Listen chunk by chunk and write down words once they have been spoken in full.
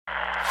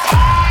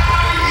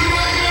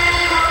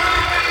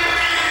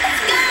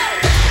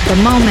The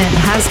moment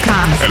has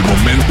come. El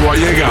momento ha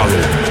llegado.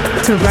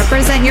 To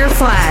represent your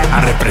flag.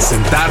 A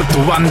representar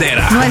tu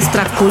bandera.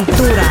 Nuestra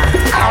cultura.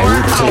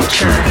 Our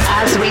culture.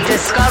 As we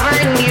discover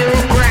new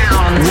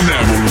ground.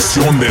 Una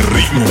evolución de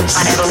ritmos.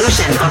 An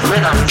evolution of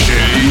rhythm.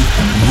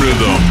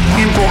 J-Rhythm.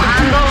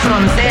 Empujando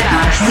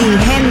fronteras. Mi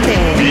gente.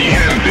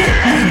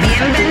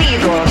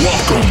 Bienvenidos.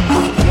 Welcome.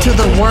 To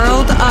the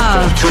world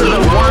of. To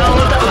the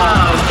world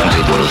of.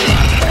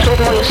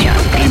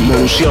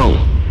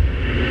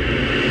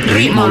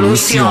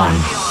 Ritmolución.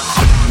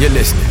 You're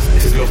listening.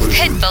 This is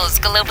Pitbull's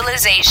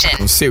Globalization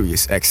on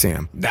Sirius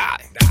XM.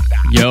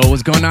 Yo,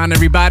 what's going on,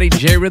 everybody?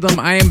 J-Rhythm.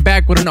 I am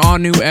back with an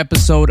all-new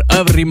episode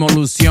of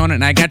Ritmolución,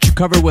 and I got you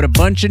covered with a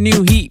bunch of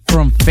new heat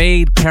from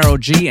Fade, Karol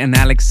G, and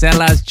Alex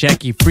Celas,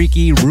 Jackie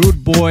Freaky,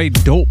 Rude Boy,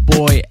 Dope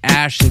Boy,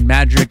 Ash and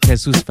Madrick,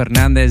 Jesus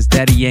Fernandez,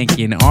 Daddy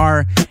Yankee and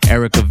R,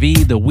 Erica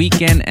V, The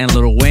Weeknd, and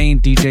Lil Wayne,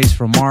 DJs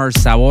from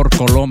Mars, Sabor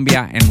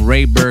Colombia, and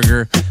Ray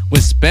Burger,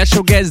 with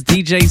special guest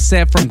DJ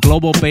set from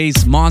Global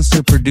Bass,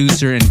 monster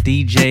producer, and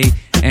DJ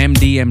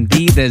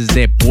MDMD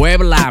desde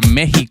Puebla,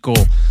 Mexico.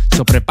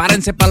 So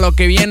prepárense para lo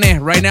que viene.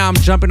 Right now I'm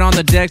jumping on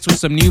the decks with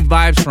some new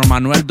vibes from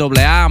Manuel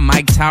AA,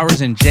 Mike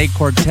Towers, and Jay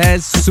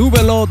Cortez.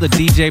 Súbelo, the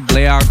DJ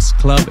Blayox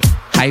Club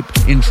hype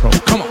intro.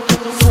 Come on.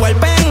 Sube al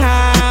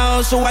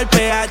penthouse, sube al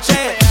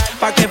PH,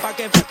 pa'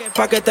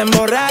 que te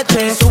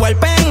emborrache. Sube al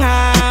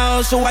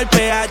penthouse, sube al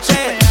PH,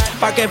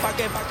 pa' que te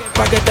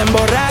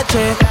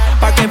emborrache,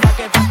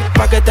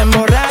 pa' que te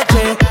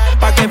emborrache,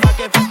 pa' que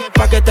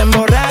te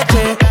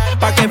emborrache,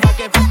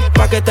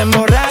 pa' que te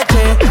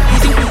emborrache.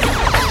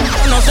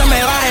 No se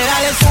me baje,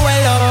 dale,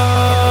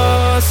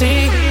 súbelo,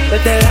 sí.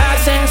 Desde el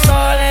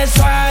ascensor,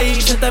 eso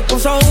ahí se te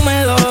puso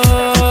húmedo.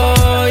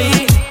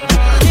 Y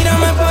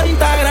tírame por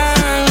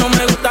Instagram, no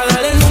me gusta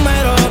darle el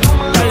número.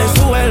 Dale,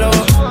 súbelo,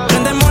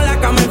 prendemos la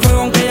cama en fuego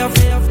aunque ella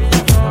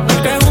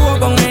el que jugó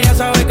con ella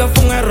sabe que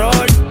fue un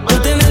error. Tú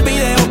tienes el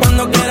video,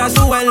 cuando quieras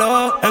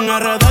súbelo. En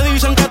RD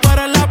dicen que tú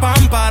eres la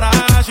pámpara.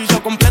 Si se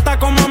completa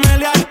como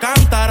Amelia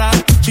Alcántara.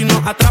 Si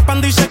nos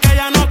atrapan dice que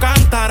ella no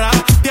cantará.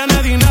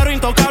 Tiene dinero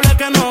intocable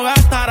que no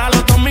gastará.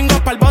 Los domingos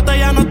pa'l bote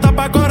ya no está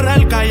pa'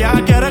 correr calla.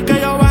 Quiere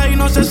que yo vaya y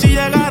no sé si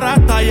llegará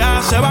hasta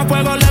allá. Se va a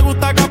fuego, le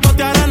gusta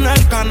capotear en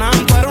el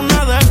canal. Tú eres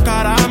una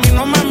descara, a mí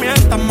no me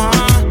mientas más.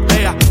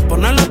 Ella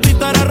pone los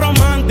títeres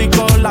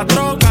románticos. La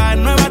troca es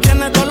nueva,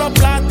 tiene todos los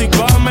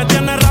plásticos. Me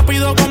tiene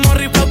rápido como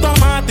rifle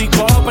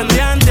automático.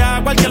 Pendiente a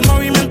cualquier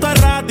movimiento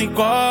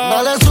errático.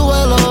 Dale,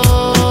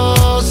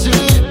 súbelo, sí.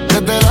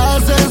 Desde el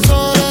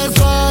ascensor,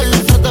 eso ahí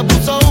se te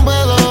puso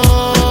húmedo.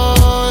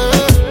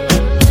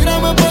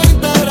 Tírame por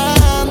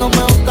Instagram, no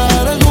me gusta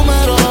dar el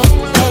número.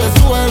 Dale,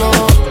 súbelo.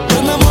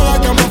 Prendemos la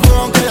cama en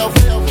fuego aunque ella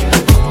fue.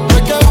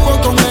 El que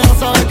jugó con ella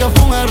sabe que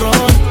fue un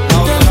error.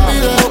 Tiene el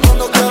video,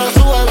 cuando quieras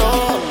súbelo.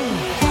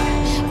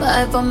 Pa'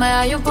 después me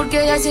hallo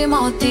porque ya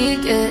hicimos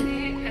ticket.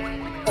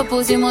 Nos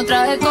pusimos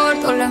traje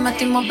corto, le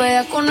metimos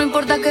bellaco, no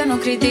importa que nos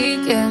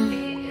critiquen.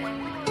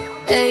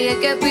 Ella es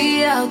que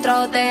pida otra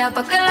botella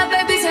pa' que las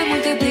baby se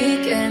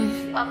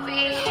multipliquen.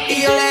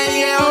 Y yo le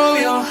dije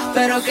obvio,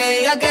 pero que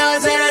diga que va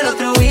a ser el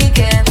otro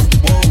weekend.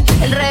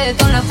 El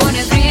reggaetón la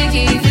pone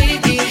friki,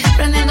 friki,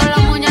 prendiendo las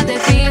moñas de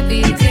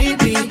trippy,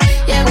 trippy.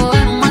 Llegó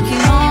en un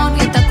maquinón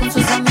y está con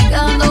sus amigas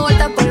dando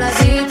vueltas por la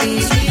city.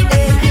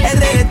 El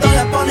reggaetón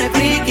la pone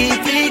friki,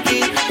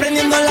 friki,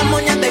 prendiendo las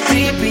moñas de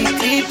creepy,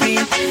 creepy.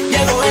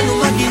 Llegó en un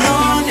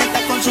maquinón y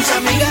está con sus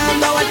amigas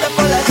dando vueltas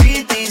por la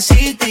city,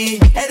 city.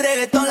 El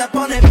reggaetón la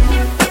pone. El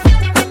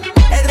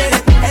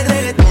reggaetón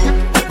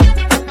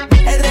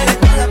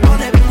la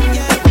pone.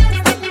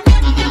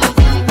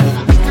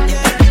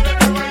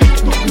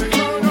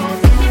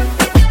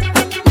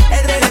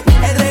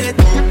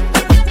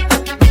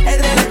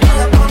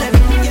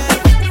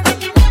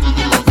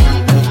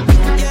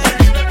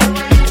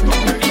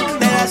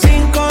 De las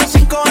 5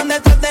 van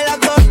detrás de la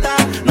torta.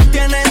 No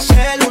tiene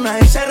cel, una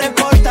vez se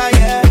reporta,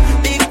 yeah.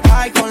 Big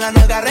pie con la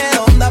nalga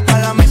redonda. Pa'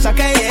 la mesa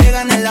que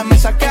llegan, en la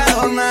mesa que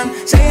adornan.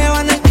 Se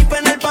llevan el tip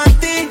en el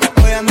panty.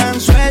 Hoy andan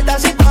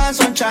sueltas y todas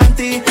son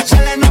chanty.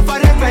 Salen a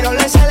farrear pero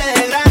le sale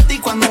de gratis.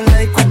 Cuando la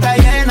disco está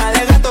llena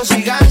de gatos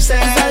y gánster.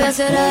 Sale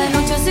será de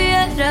noche si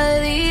era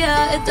de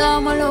día.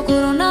 Estábamos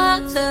locos,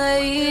 nada se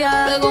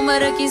veía. Luego me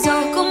requisó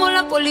como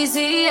la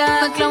policía.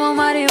 Mezclamos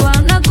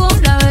marihuana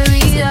con la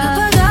bebida.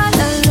 Apaga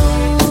la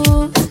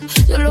luz,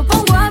 yo lo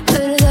pongo a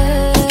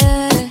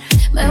perder.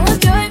 Me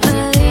volteó y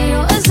me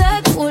dijo ese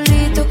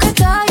culito que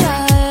está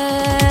allá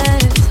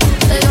es.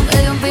 Me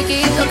dio un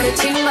piquito que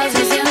chimba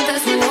se siente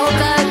su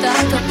boca de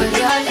tanto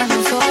pelear. Ya no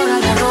sobra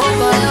la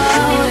ropa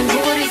debajo del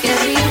booty. Qué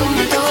rico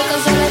me toca,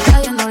 se le está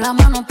yendo la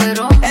mano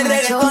pero El me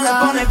reggaetón la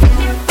choca. pone.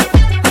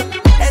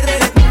 El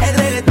reggaetón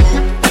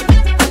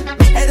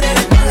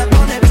la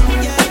pone.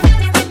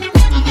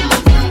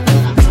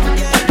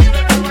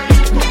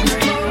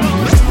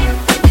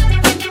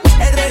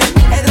 El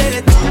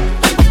reggaetón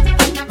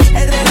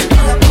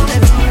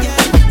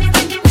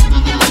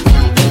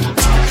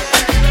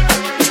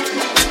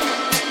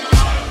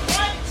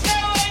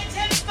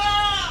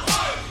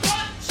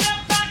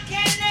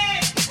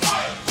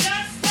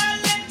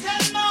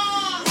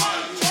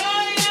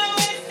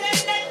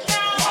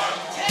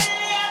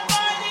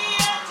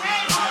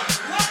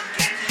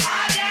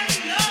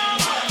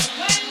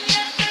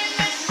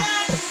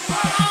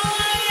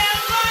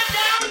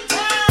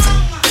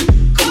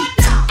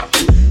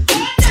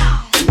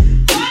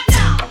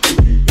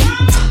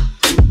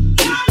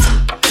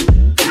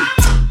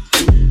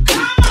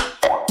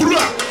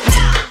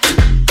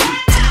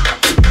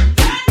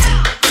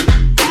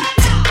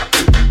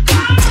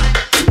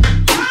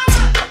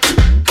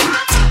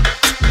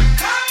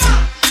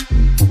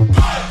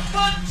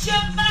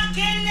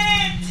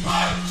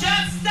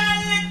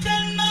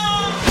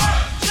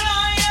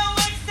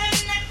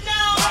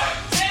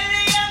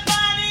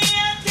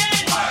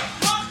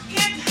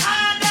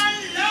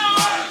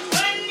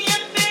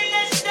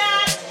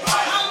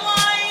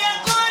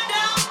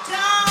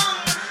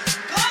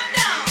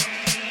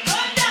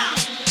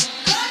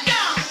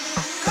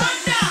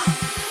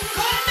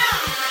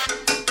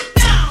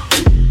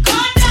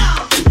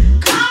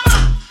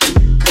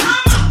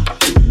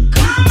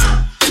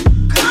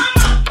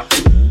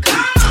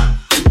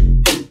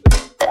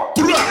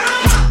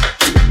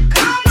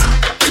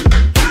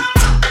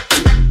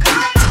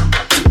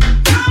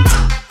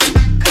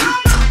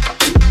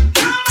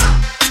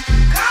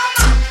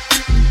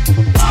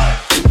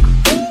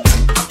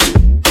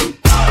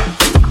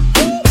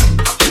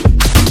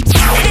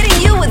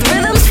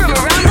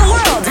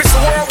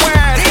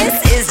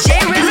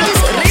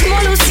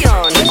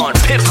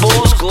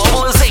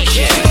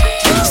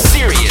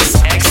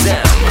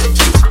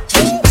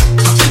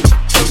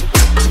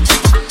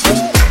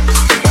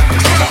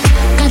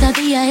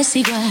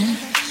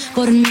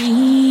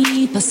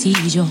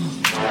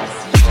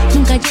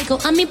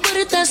a mi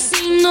puerta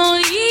sin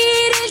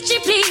oír el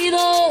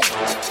chiflido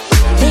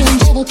de un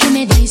chavo que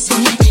me dice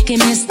que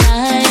me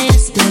está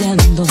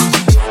esperando.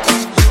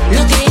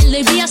 Lo que él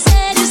debía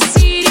hacer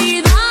es ir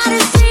y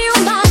darse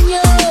un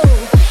baño.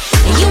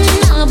 Y un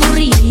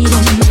aburrido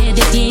me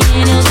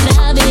detiene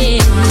otra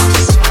vez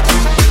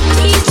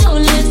y yo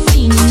le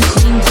finjo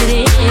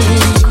interés.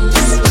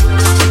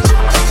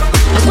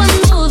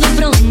 Cuando de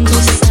pronto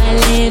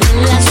sale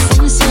del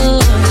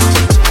ascensor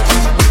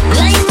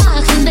la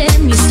imagen de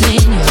mis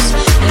sueños,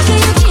 el que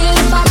yo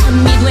quiero para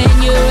mi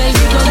dueño, el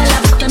chico del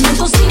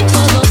apartamento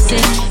 512,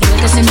 el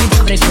que hace mi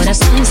pobre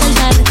corazón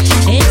saltar,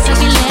 esa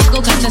que le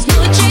hago cartas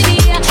noche y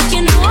día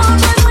que no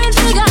puedo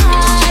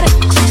entregar.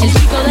 El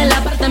chico del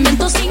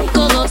apartamento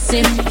 512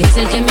 es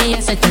el que me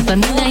hace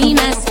tartamuda y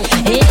más,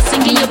 es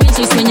en que yo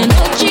pienso y sueño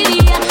noche y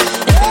día.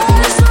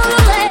 Es solo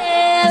él.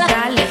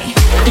 Dale.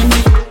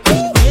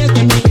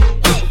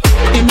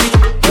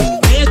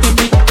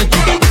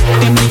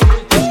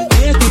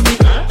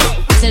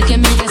 Es el que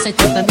me hace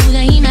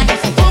tartamuda y más.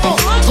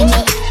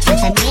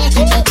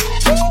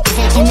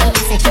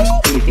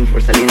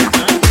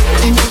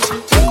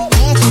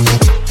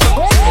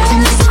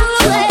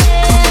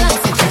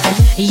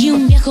 Y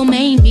un viejo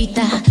me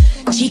invita,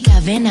 chica,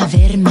 ven a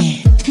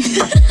verme.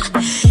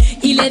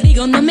 Y le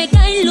digo, no me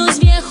caen los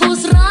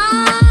viejos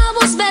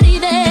rabos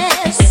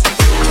verdes.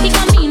 Y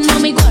camino a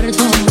mi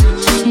cuarto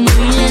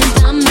muy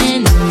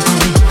lentamente,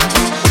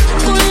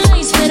 con la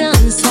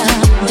esperanza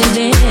de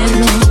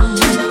verlo.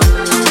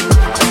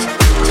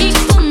 Y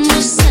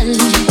cuando sale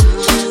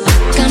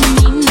a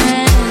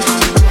caminar,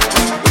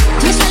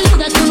 me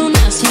saluda con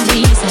una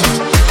sonrisa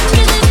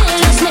que de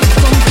veras me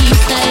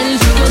conquista. El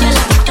chico del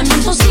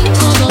apartamento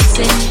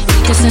 512, el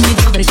que hace mi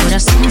pobre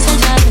corazón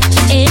saltar,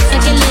 esa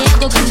que le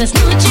hago cartas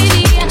noche y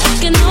día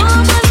que no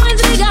puedo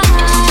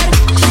entregar.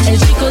 El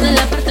chico del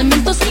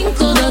apartamento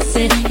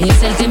 512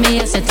 es el que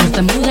me hace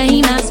tartamuda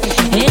y más,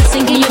 es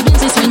en que yo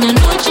pienso y sueño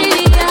noche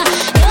y día.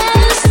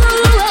 Es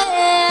solo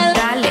él.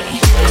 Dale.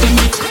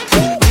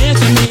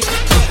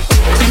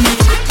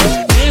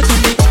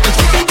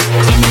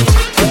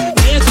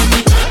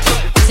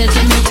 Es el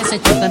que me hace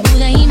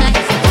tartamuda y más.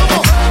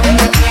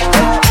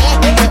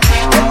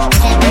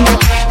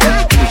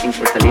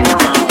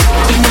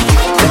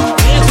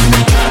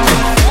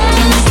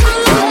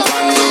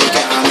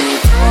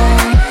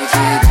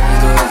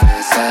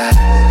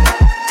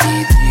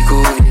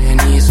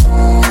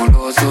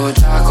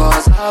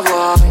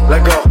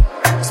 Let go.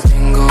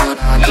 Spingo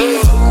da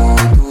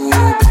tu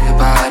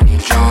prepari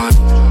il joint,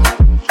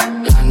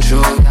 lancio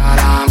via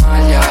la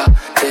maglia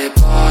e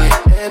poi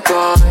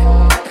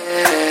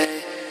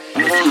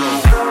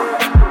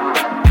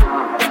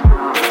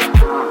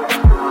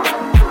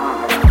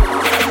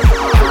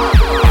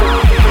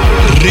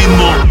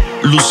Ritmo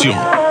Lución.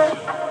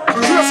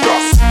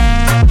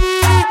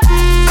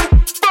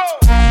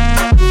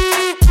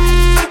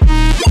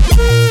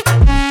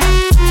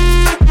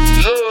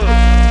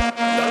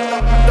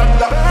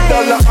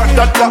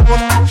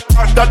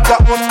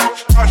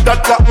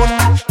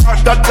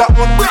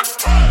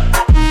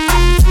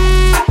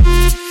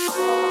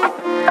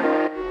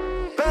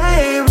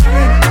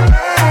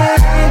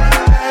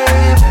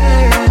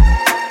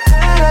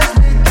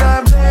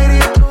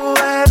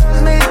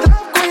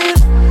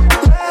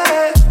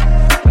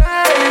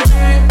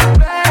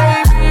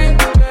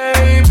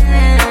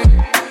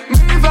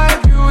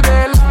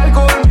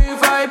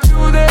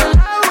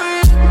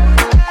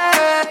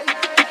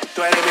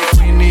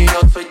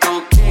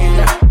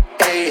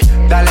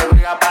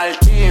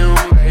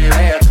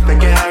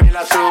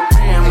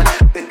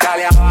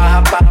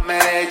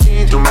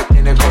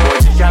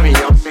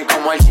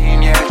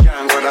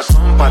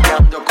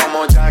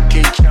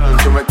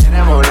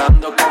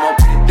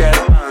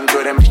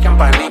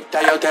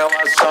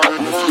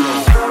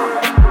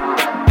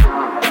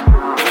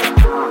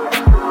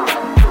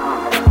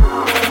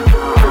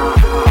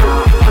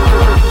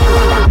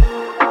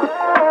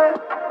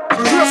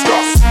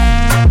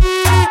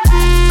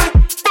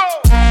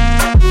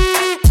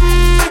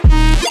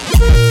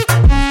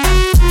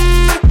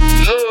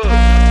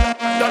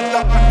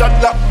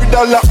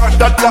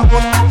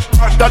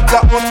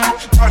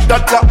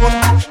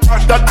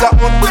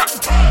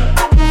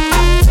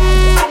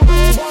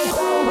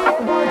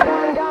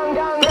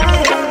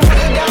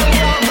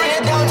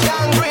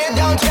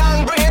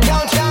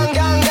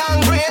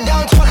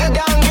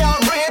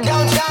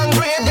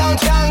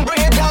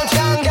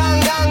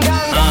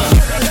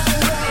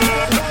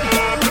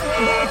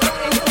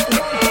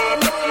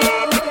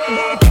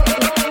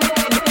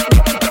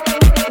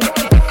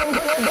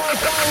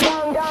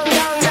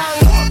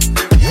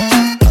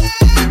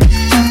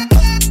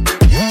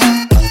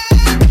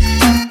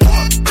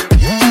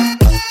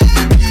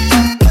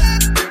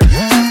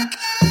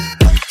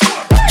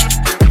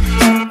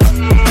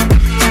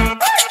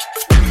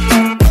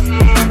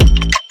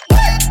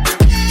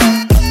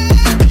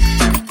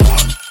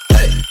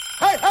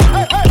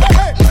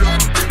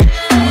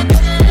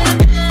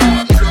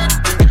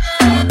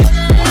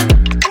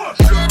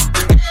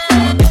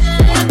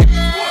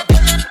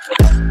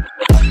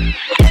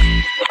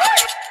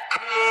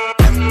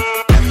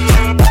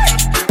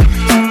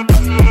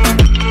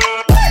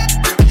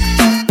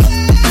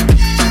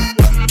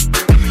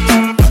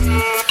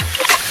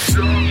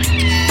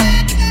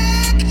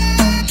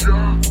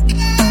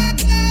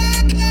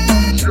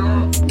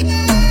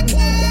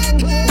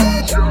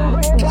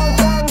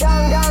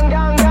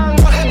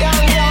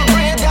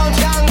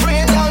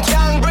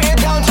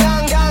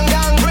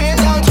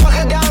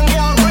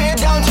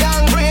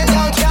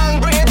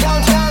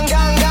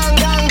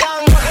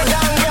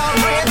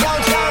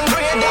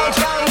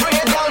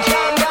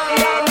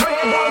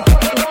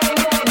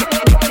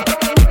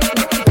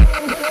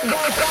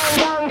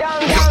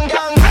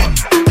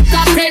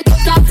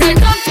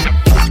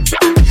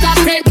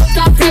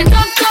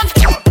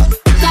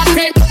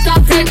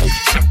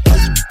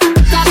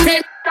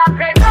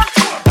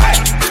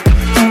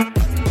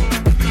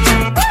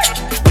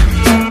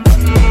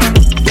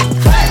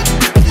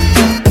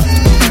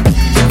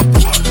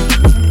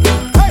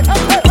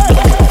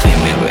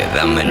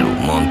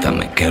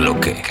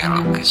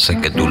 Sé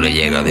que tú le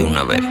llegas de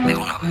una vez.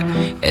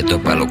 Esto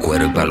es pa' los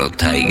cueros y pa' los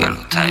tigers.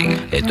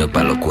 Esto es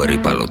pa' los cueros y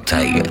pa' los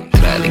tigers.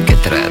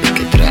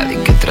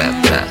 Tra.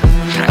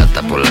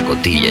 Hasta por la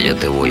costilla yo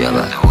te voy a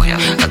dar.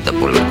 Hasta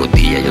por la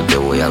costilla yo te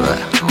voy a dar.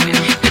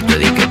 Esto es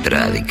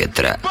di que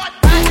tra.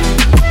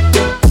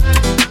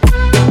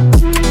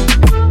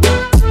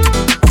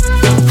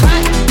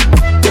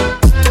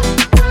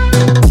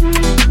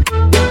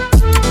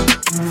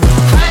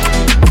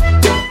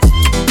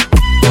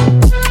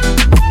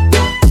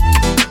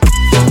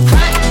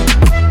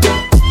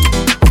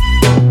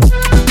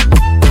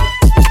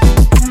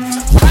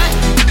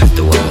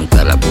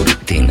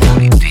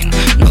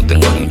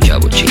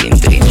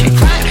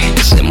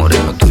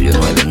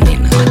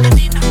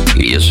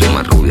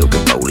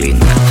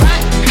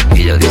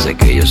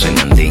 Que yo soy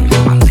mandingo,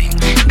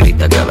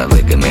 grita cada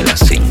vez que me la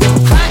cingo.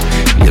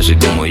 Yo soy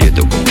como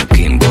Yeto, como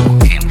Kimbo.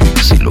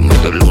 Si lo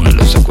meto el lunes,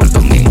 lo saco el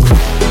domingo.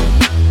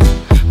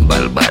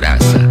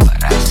 Balbaraza,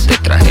 te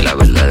traje la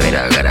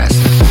verdadera grasa.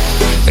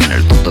 En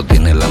el tuto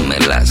tiene la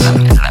melaza.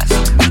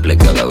 Cumple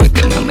cada vez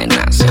que me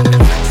amenaza.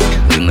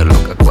 Dime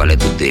loca, ¿cuál es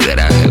tu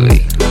tigraje,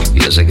 vi?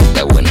 Yo sé que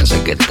está buena,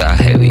 sé que está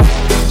heavy.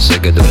 Sé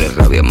que tú eres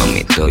rabia,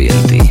 mami, estoy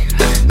en ti.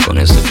 Con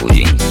ese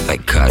fullín,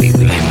 like Cardi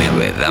B. Me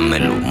ve,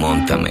 dámelo,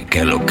 móntame,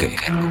 que lo que.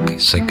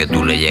 Sé que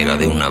tú le llegas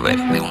de una vez.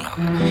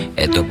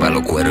 Esto es pa'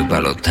 los cueros y pa'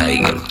 los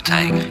tigers.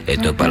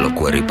 Esto es pa' los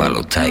cueros y pa'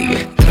 los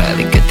tigers. Tra.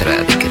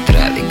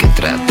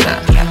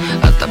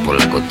 Hasta por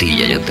la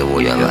costilla yo te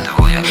voy a dar.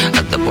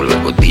 Hasta por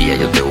la costilla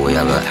yo te voy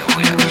a dar.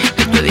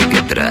 Esto es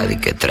di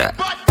que tra.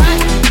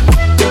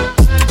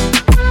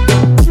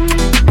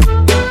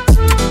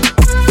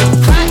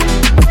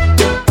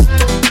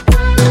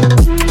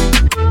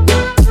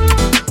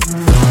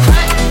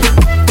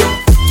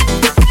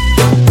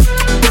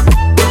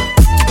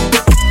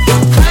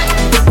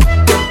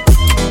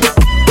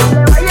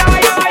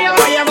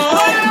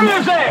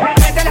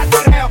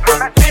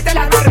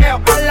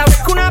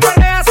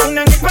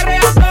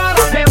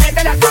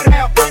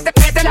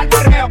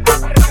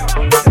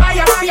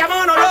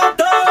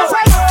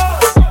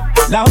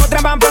 Las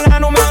otras van por la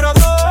número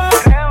 2.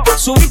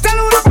 Subiste el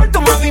uno por tu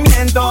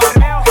movimiento.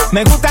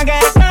 Me gusta que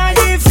está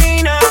allí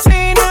fina.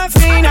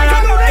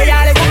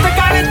 Ella le gusta el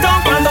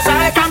calentón cuando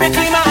sale cambia el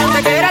clima.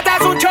 Donde quiera te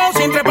hace un show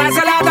sin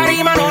treparse la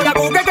tarima. No la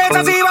busques que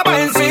esa sí va pa'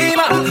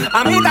 encima.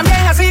 A mí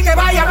también, así que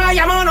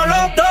vayámonos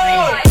los dos.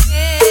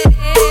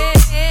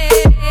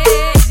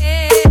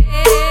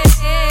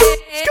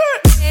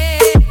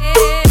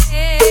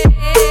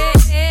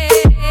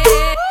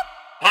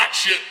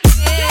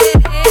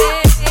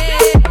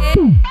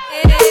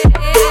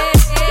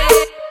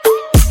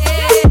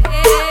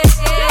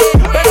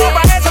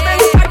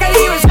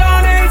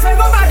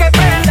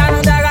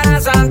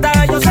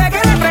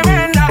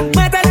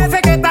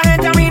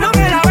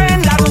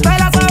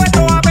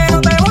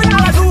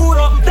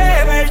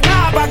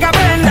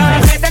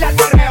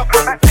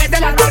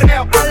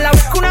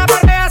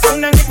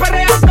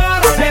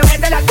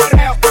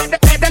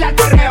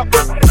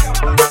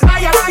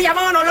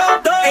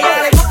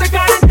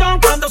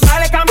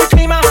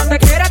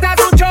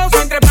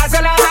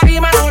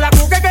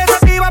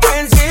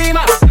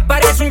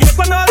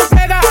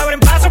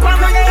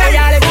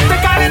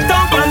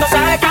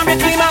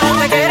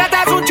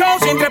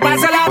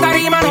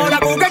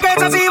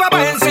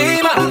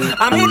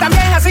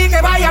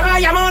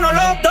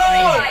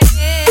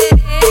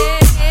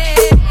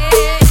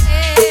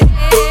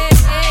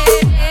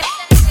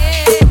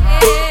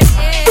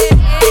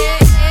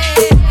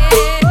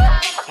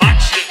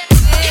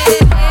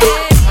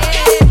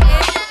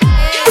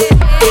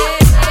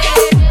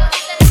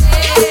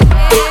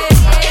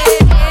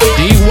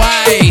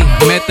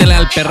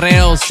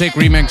 Perreo, sick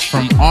remix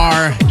from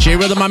R. J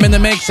Rhythm, I'm in the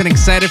mix and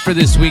excited for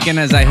this weekend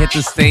as I hit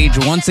the stage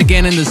once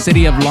again in the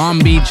city of Long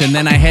Beach, and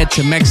then I head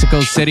to Mexico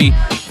City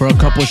for a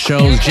couple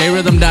shows.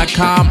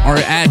 JRhythm.com or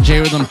at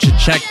JRhythm to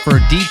check for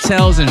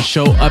details and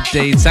show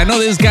updates. I know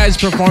this guy's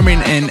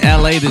performing in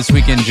LA this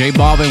weekend. J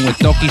Balvin with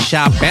Toki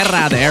Sha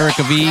Perra, the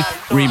Erica V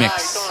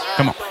remix.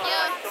 Come on.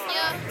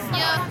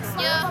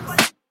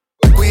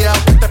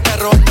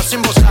 perro anda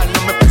sin bozar.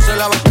 No me puse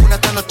la vacuna,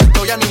 esta noche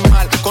estoy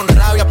animal. Con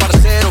rabia,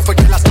 parcero, fue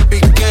que la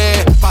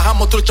salpiqué.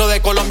 Bajamos trucho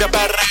de Colombia,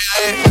 perre.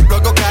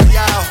 Luego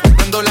callado,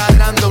 no ando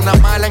ladrando. Una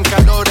mala en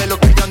calor es lo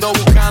que yo ando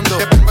buscando.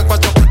 Te pongo en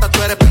cuatro patas,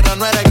 tú eres perra,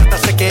 no eres gata.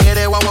 Sé que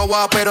eres guau, guau,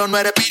 guau, pero no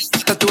eres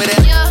pista, tú eres.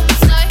 Yo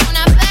soy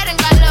una perra en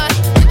calor.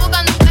 Estoy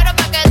buscando un perro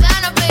pa'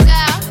 quedarnos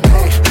pegados.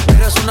 Hey,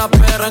 eres una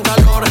perra en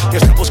calor. Que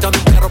está buscando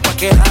un perro pa'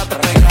 quedarte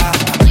pegada.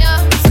 Yo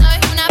soy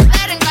una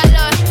perra en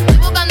calor. Estoy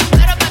buscando un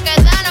perro pa'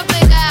 quedarnos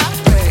pegados.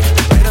 Hey,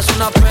 eres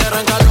una perra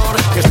en calor.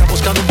 Que está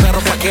buscando un perro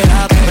pa'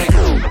 quedarte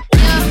pegada.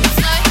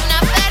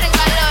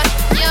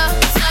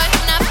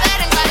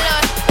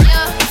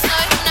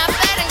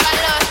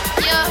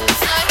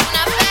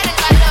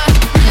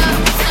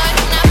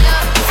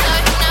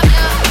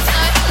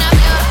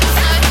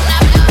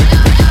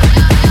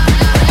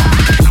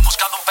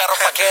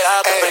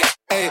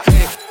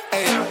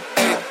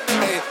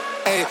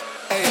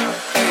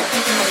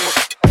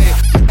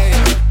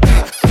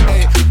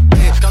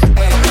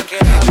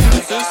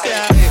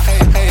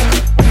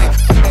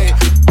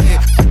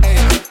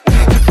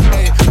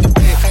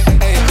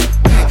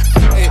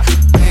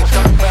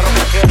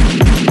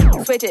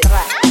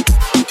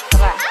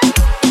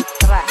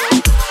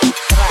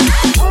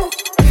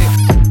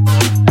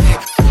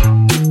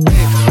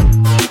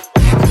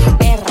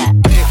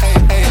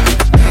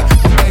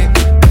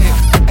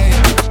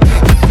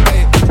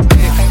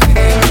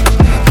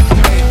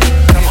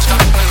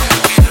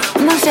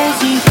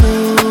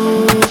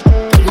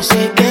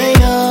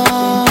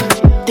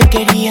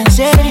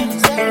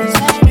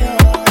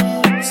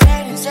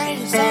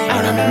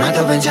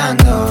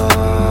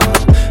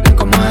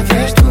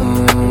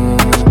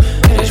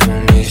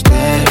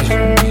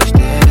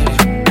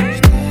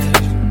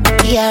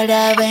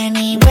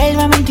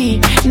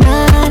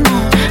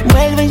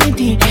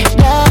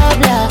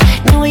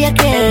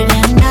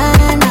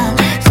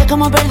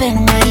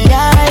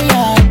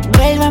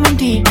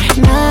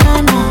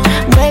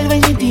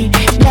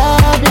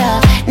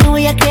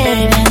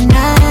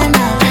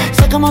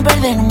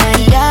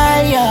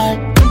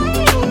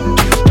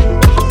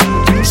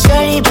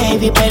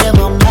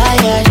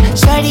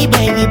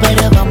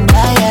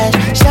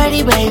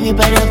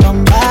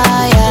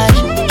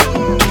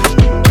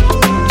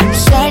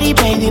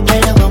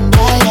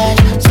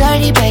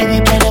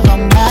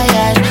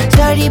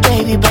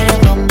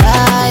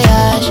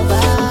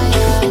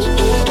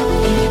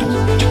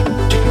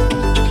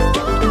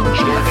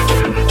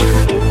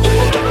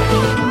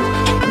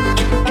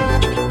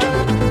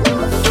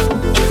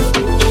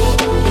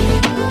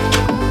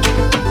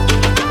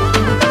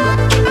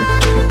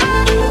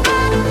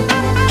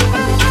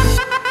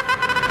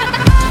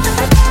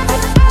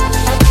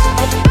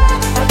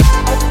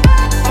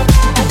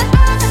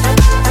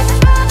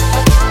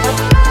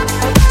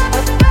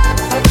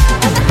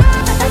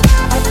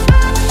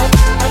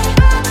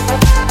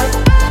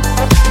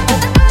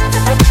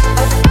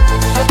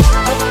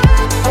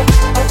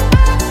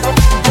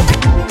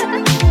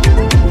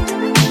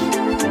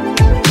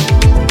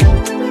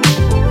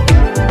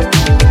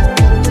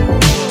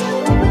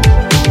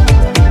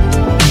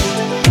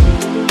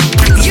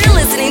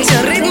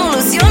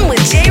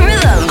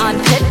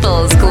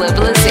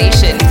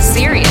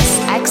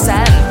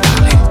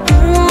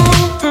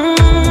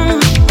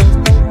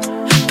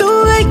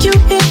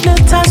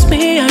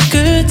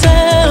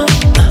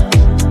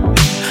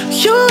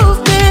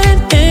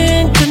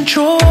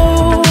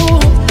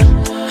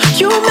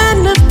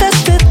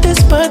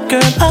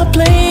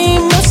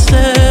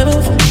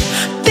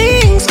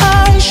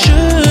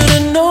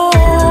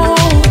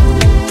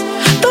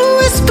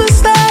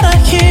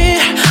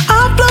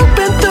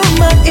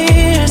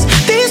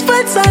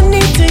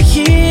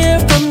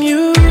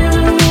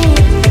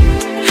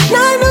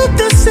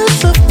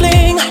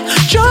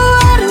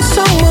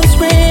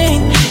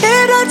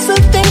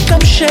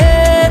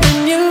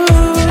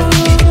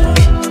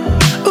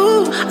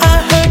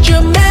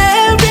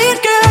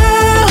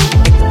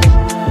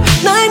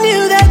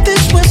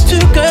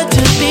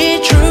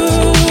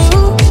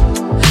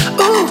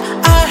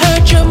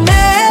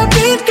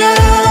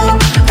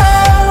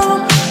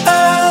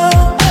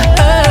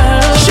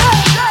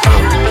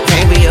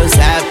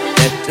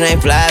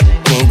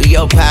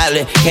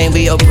 Can't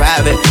be your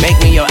private, make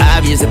me your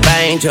obvious. If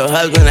I ain't your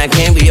husband, I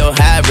can't be your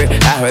hybrid.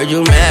 I heard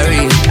you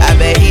married, I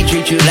bet he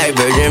treat you like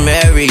Virgin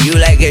Mary. You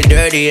like it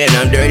dirty and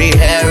I'm dirty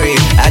Harry.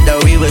 I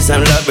thought we were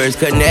some lovers,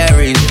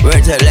 canaries.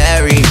 Word to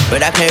Larry,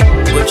 but I can't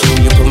with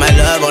you. You put my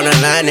love on the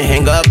line and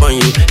hang up on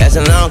you. That's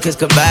a long kiss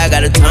goodbye,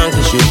 got a tongue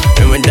to shoot.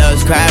 And when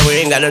doves cry, we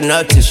ain't got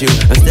enough tissue.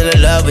 I'm still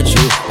in love with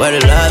you, where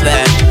the love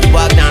at? You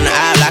walk down the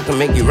aisle, I can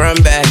make you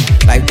run back.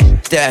 Like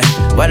that,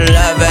 where the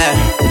love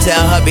at? And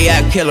tell hubby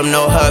I kill him,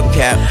 no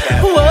hubcap.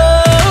 Whoa.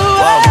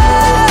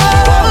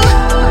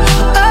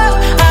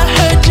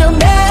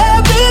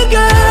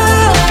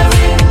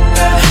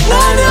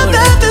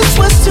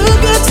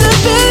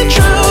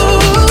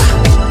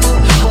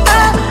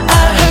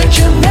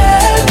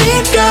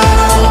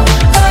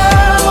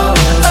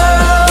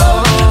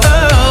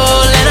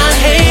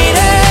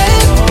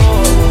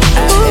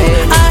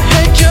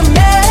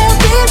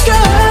 Girl,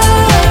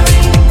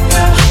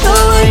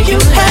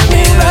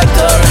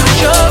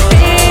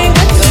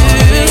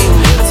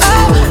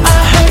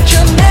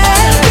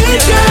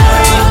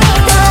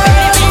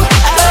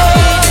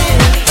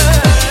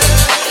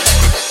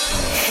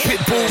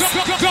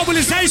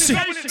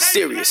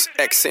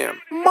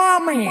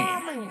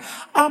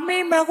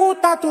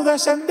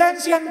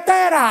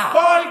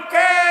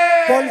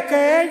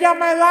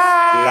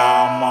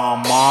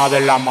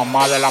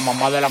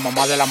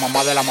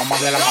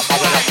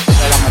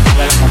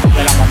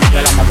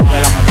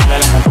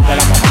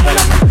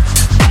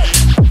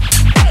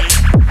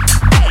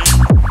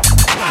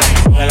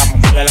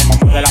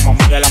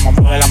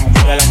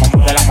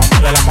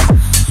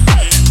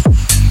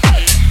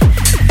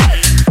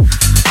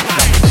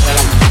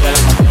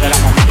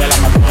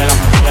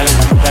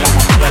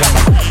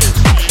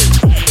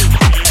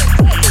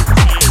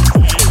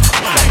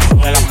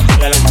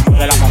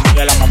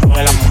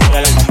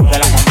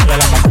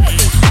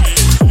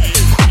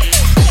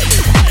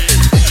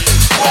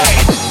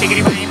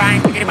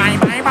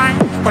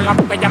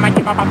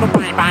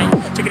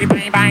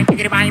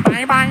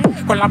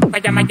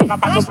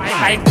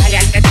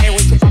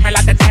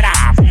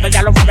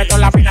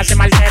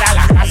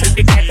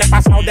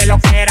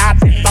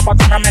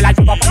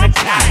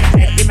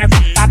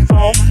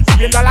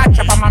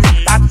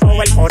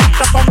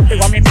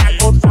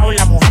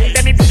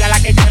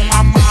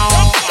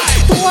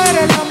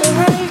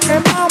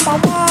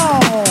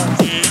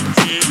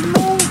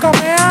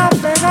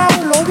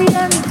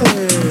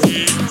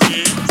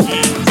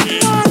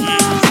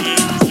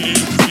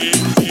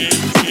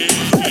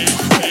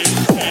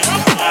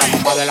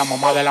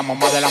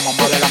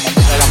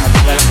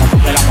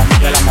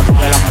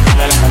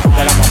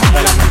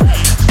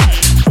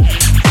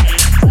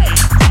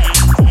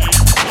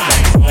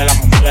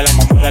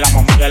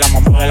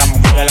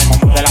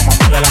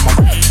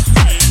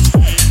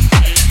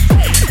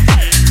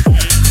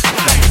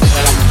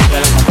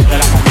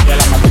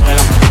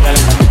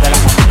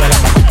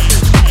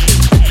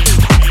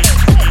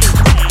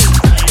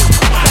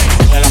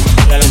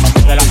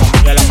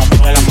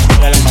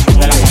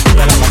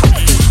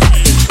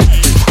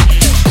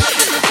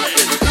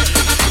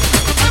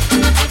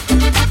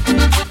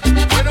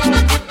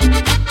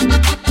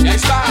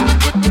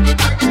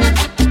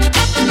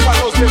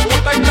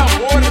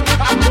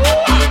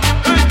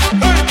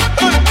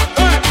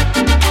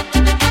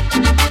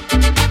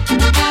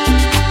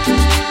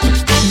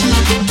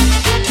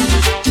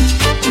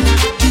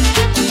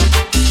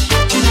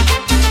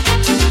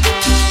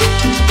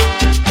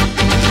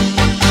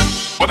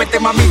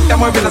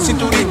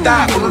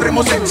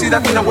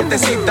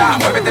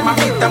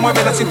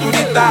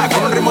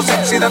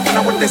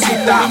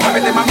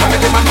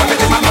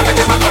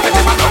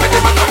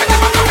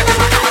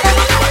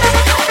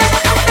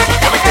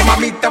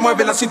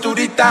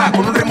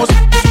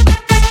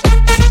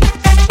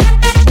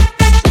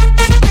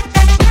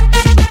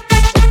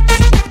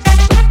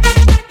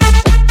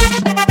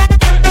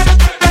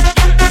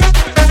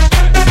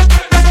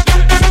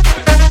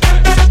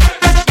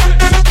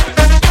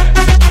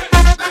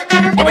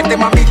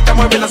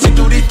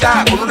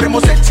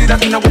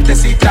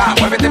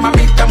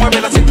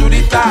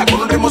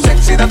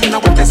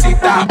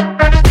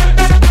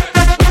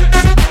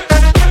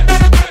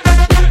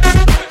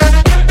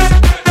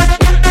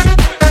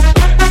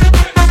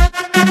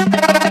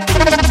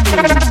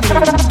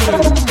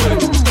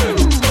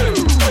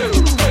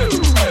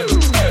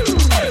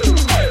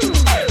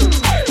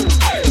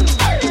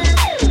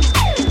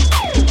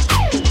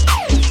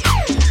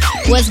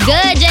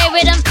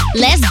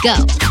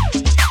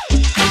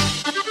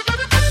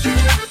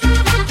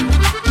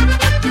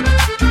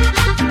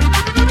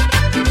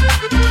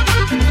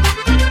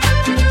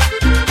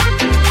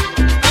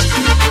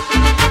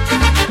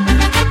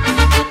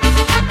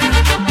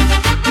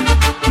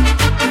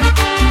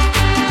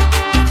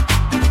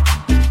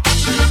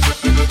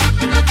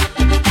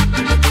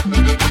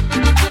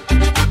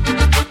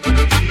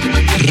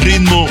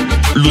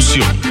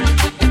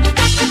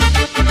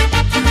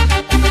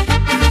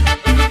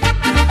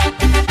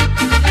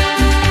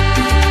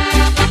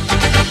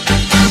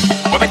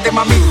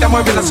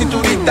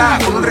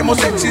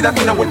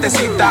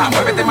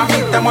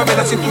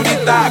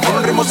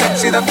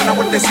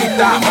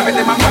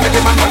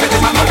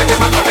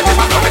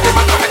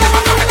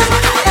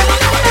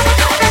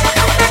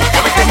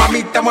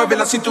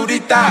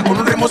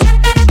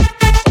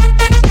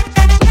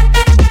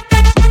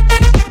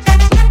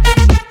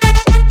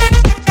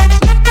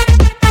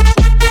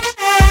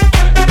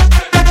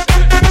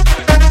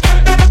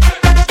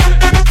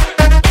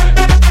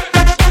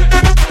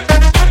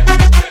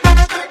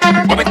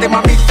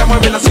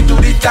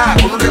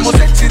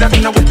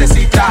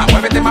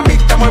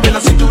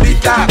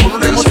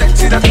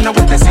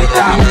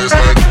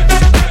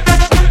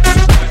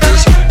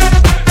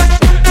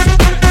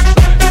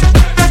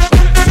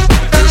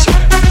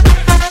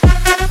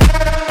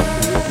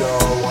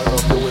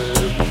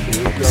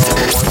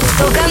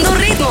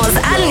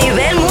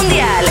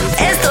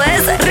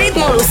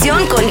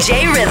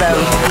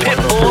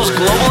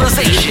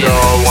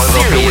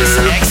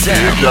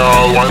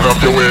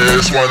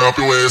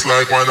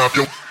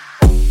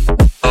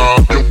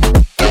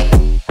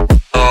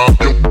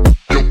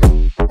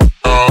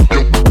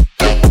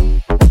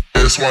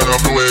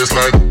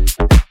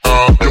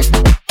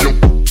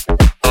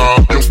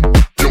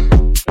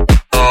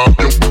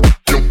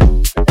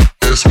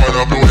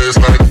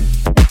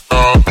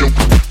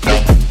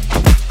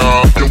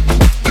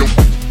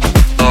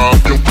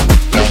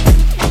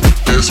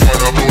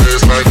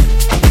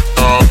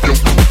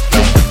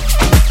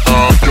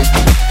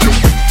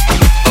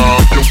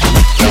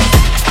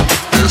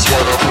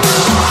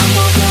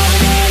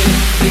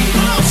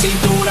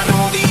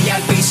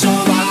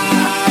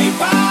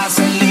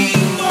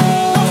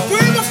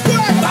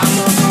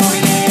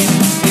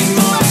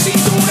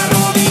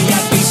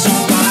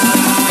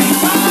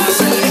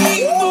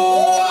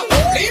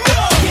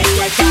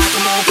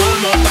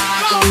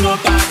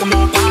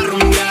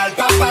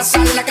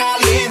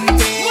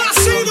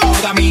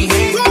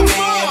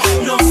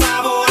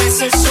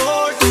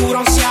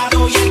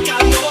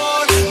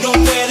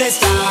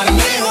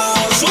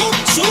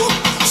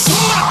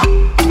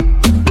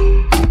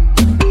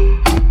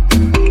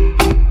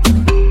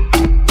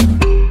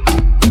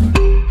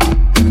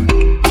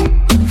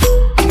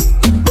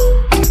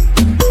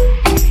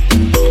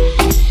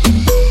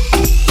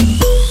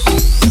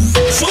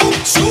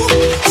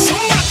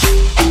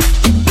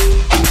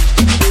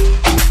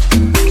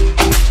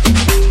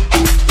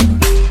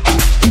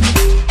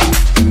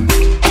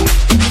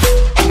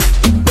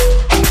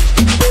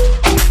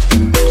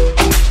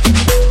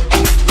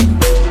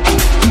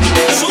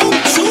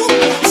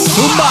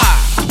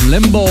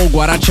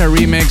 Cha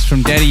remix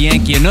from Daddy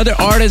Yankee. Another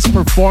artist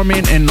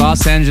performing in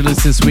Los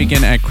Angeles this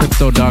weekend at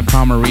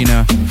Crypto.com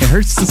Arena. It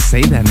hurts to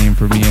say that name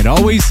for me. It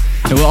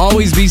will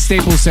always be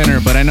Staples Center,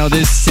 but I know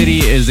this city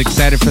is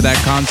excited for that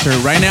concert.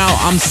 Right now,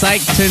 I'm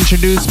psyched to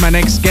introduce my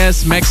next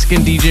guest,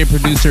 Mexican DJ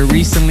producer,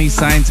 recently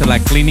signed to La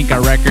Clinica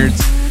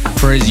Records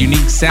for his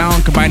unique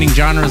sound, combining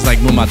genres like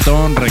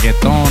moombahton,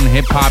 reggaeton,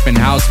 hip-hop, and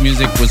house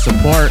music with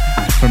support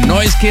from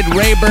Noise Kid,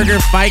 Ray Burger,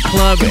 Fight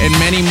Club, and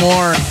many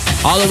more.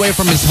 All the way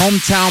from his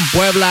hometown,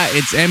 Puebla,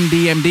 it's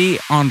MDMD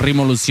on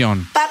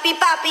Rimolución. Papi,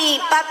 papi,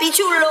 papi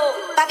chulo.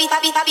 Papi,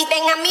 papi, papi,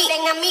 ten a mí.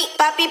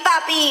 Papi,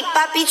 papi,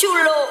 papi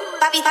chulo.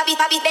 Papi, papi,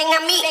 papi, ten a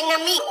mí.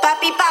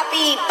 Papi,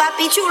 papi,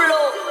 papi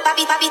chulo.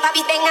 Papi, papi,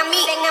 papi, ten a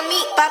mí.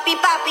 Papi,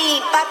 papi,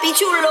 papi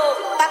chulo.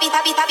 Papi,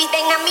 papi, papi,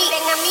 ten a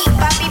mí.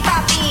 Papi,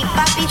 papi,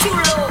 papi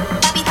chulo.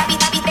 Papi, papi,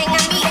 papi, ten a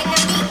mí.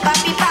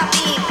 Papi,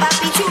 papi,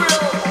 papi chulo.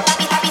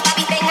 Papi, papi,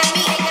 papi, ten a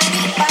mí.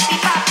 Papi,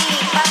 papi,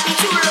 papi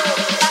chulo.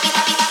 Papi,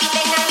 papi, papi,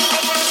 ten a mí.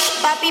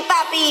 Papi,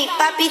 papi,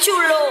 papi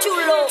chulo.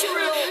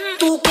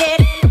 Tú quieres.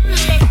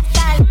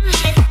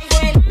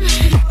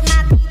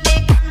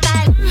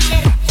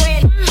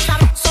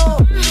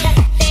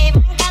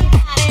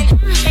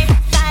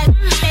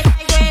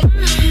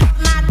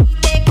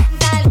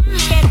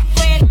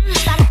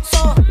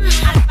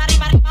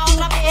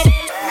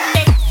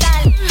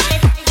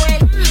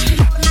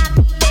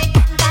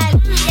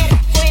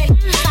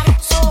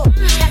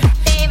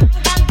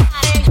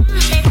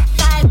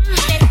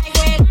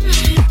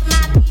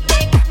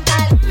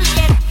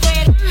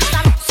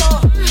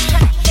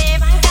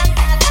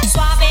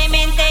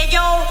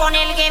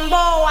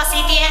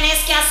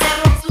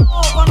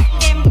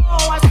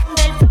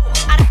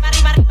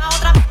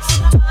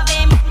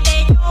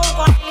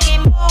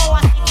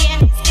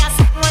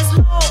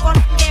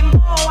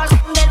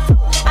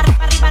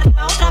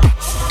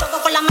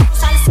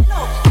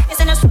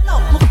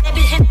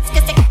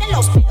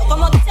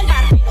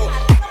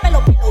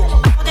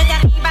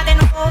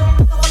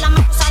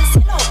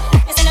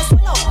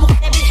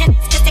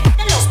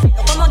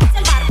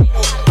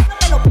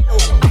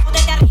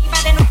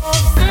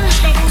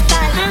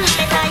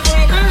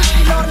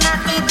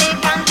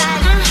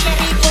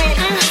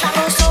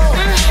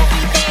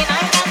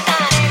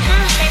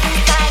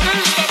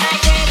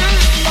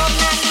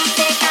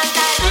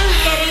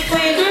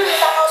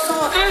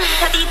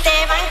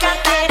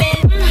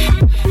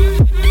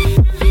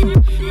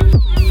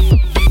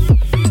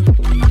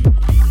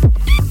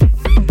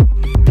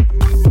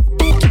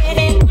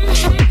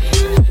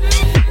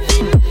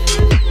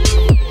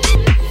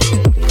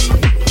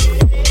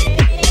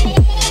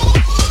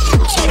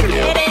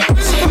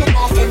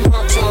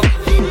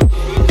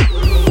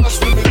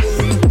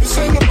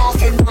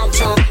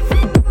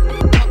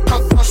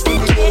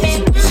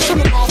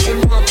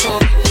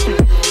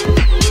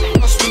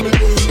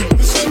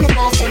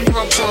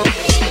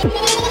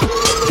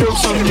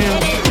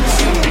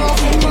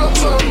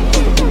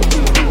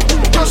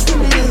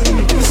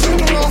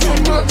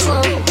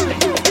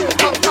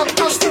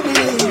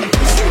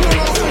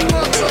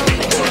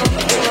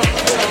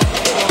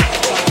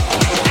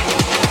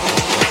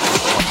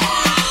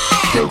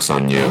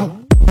 On you.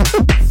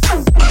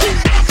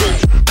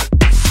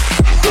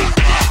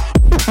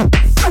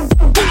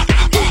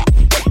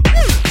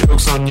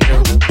 Joke's on you.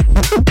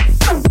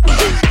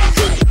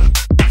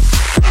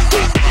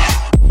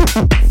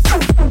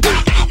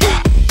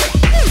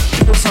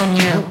 Joke's on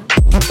you.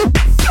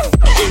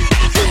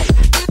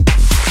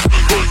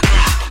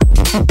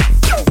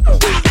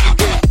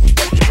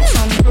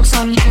 Joke's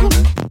on you.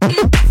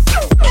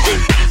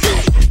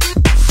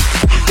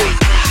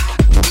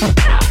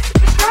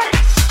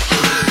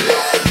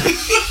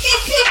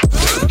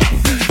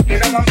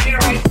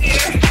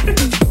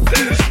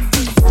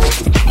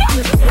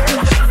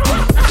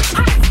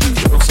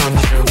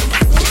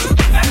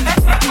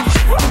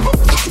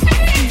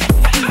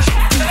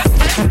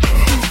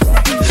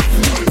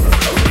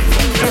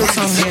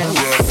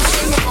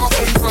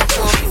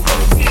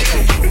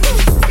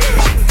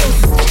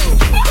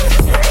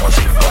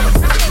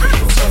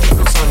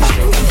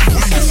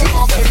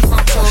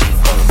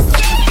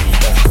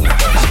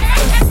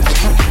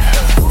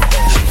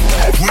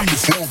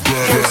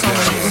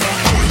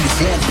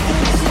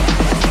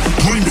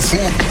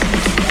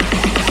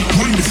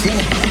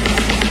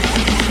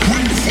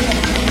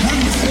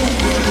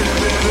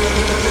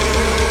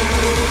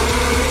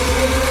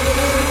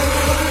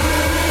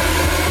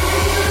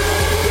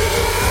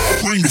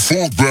 Bring the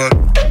funk back.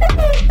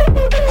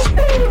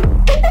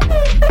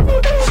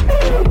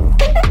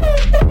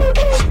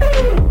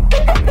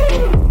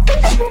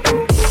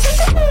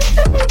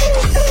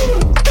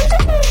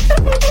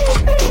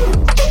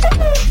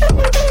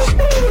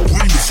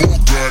 Bring the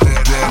funk back.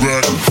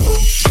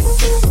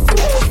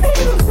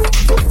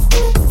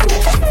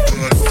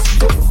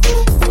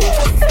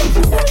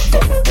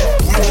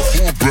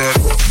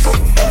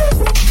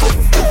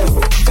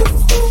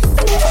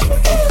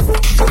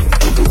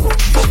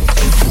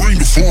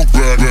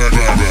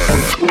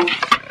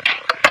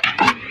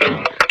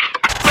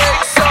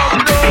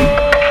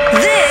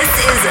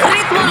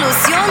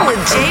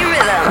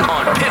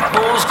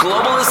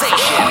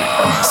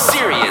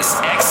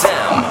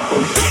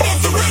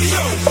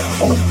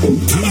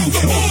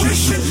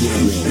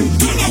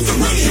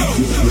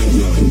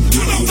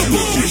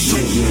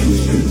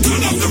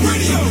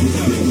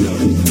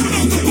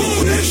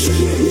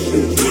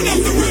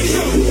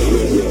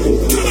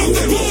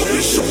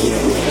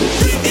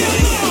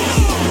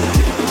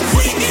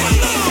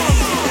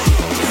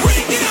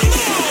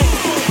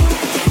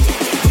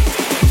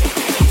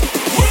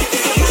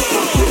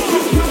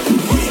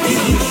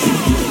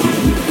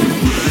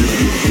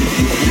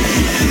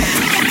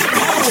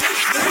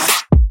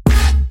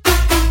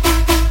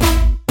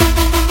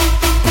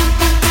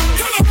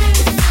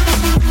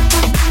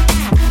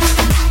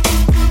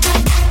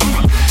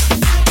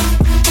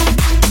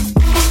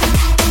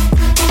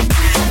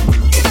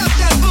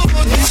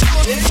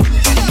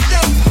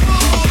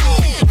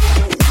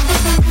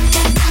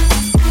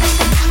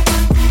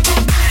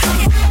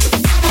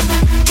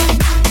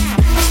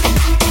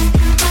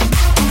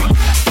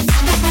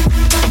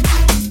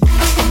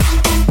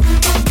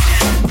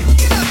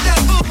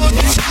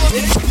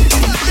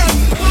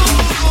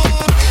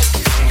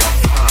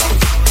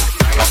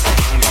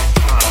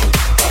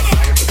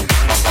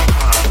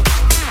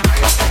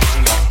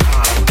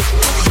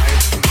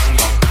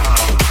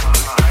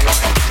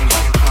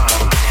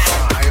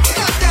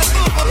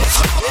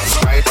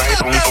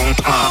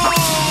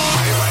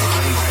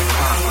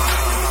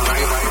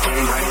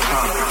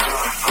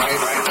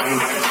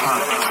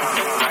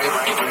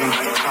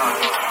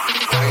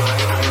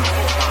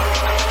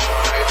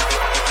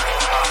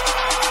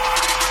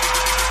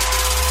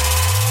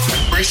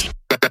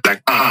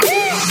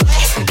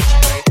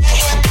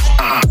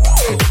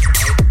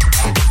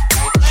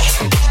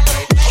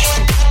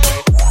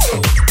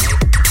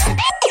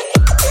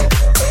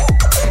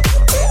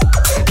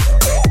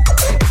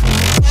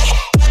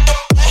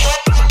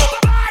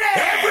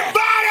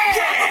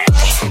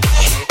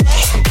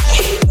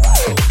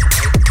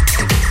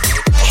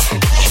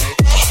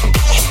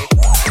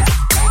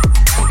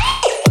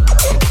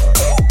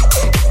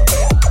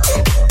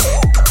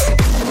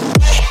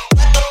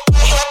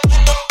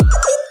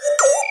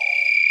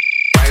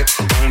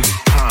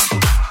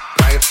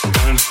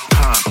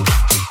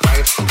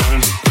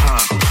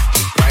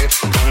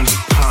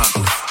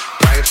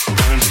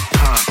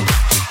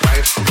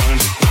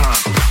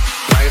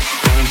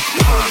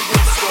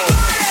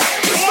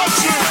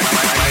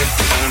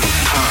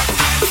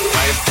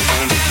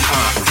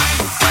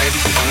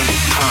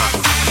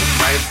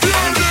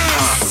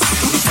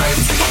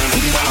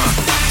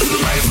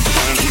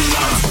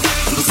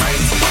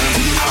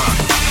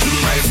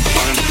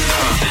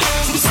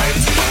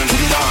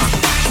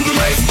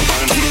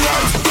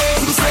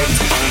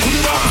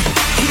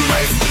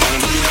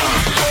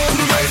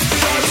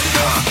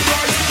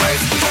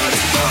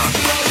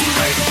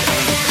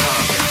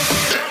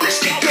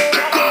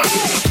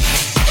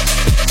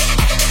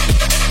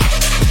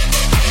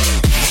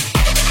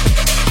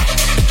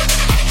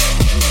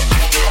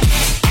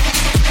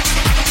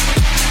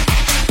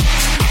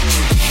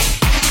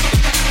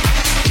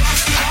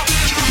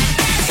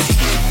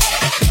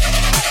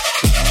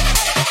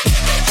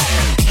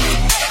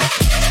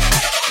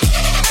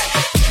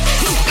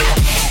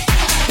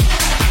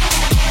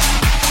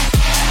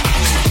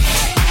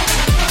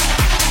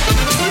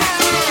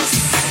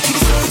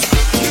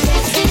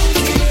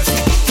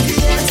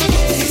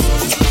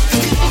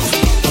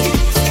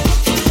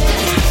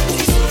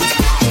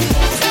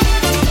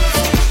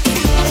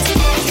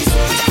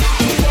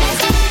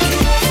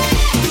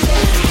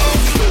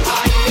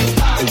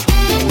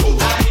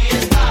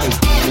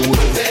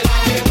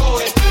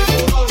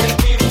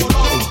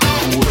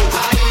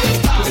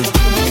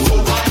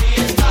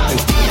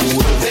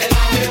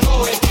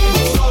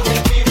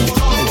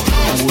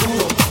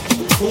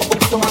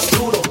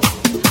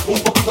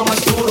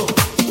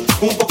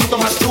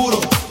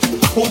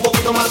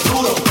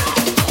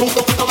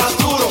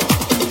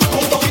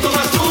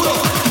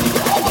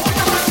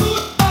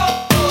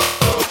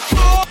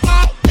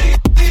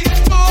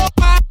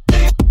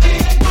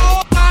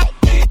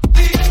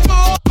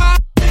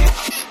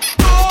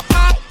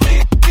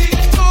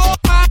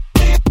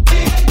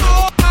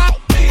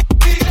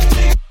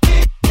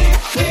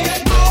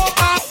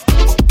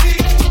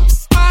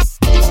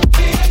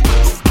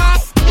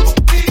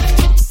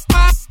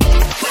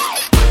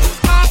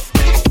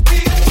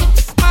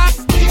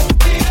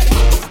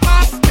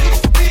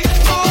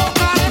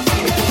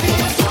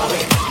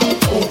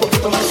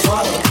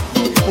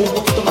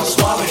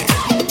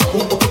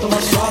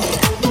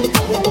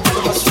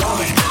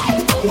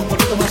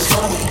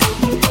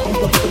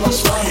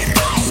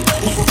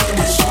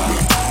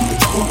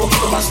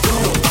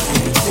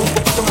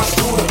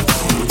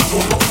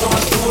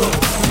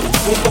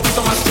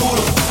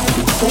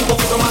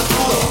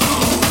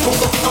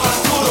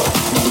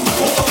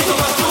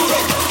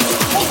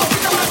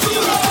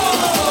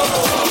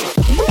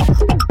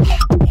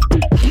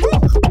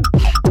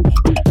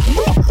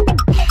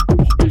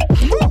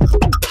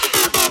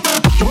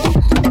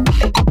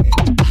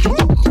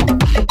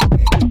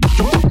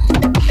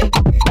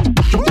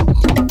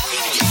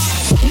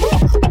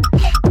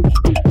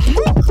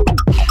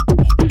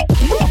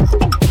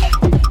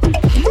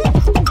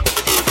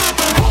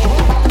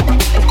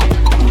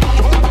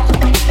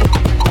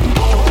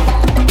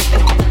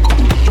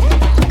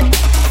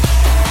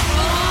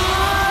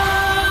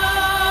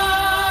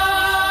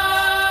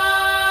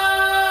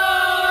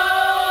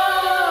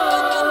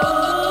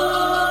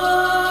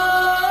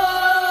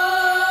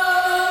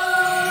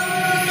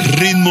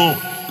 Ritmo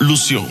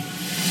Lución.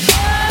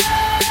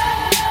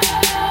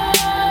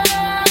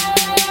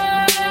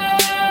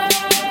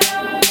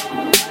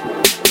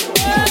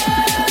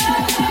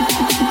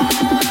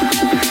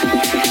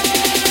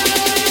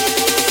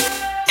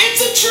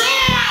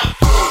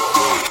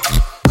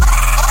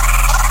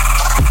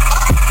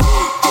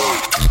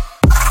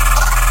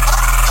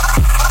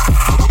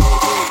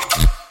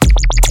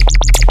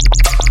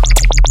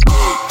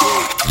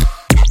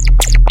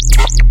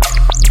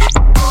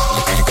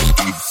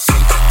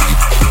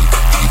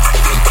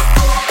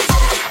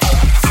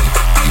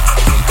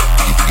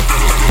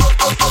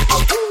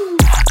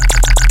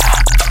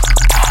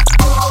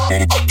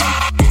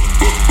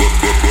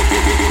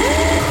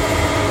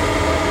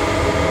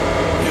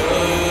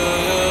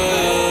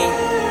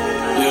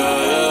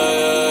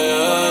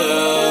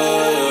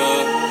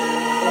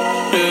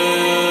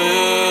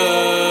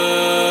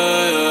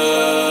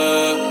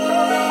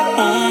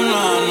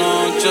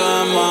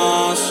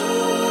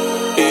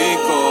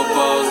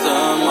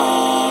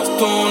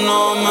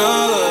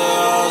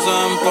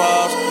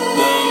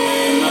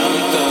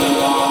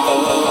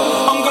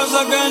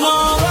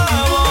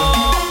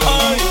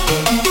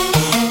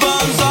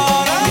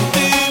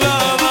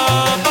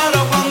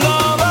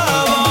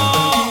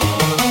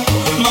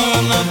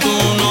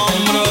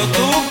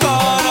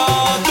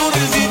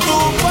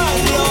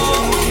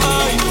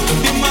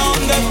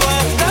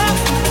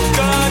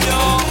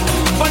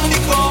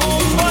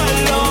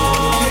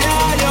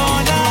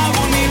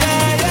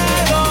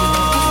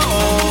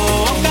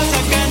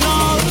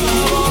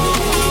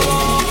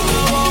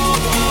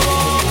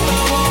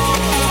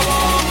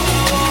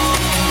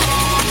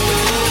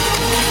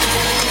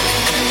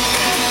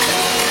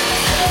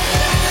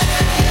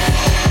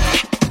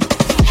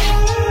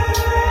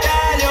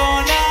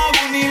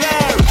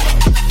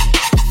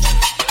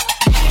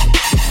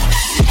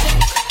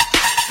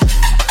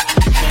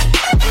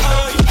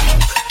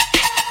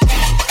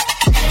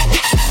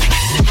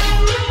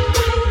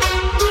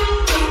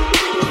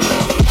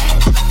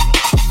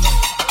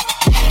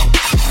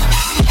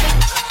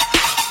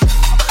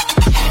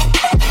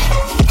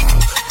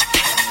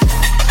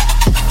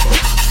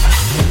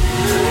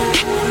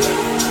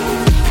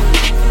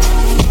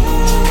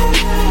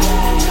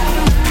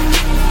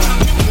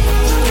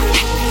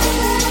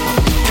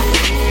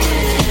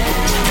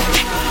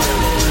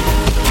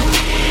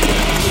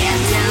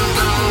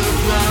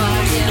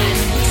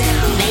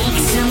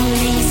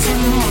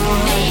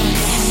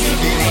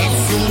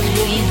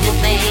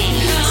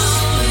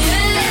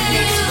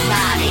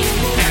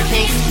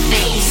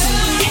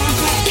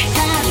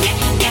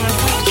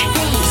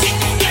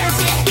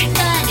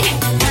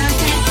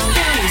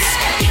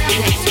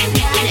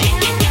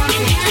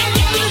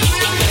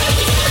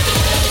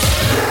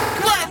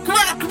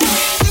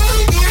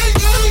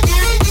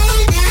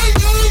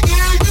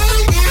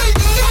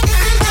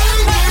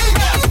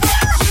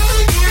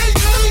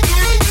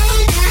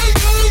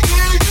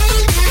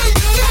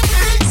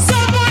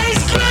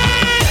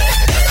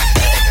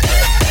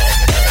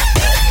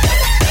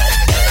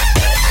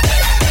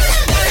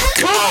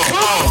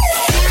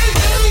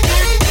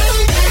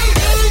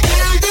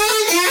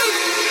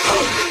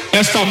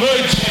 Esta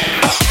noite.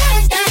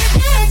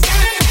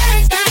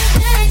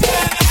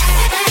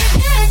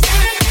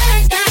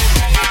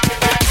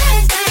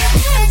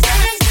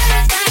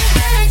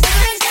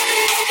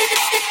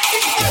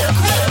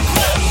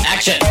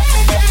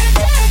 Action.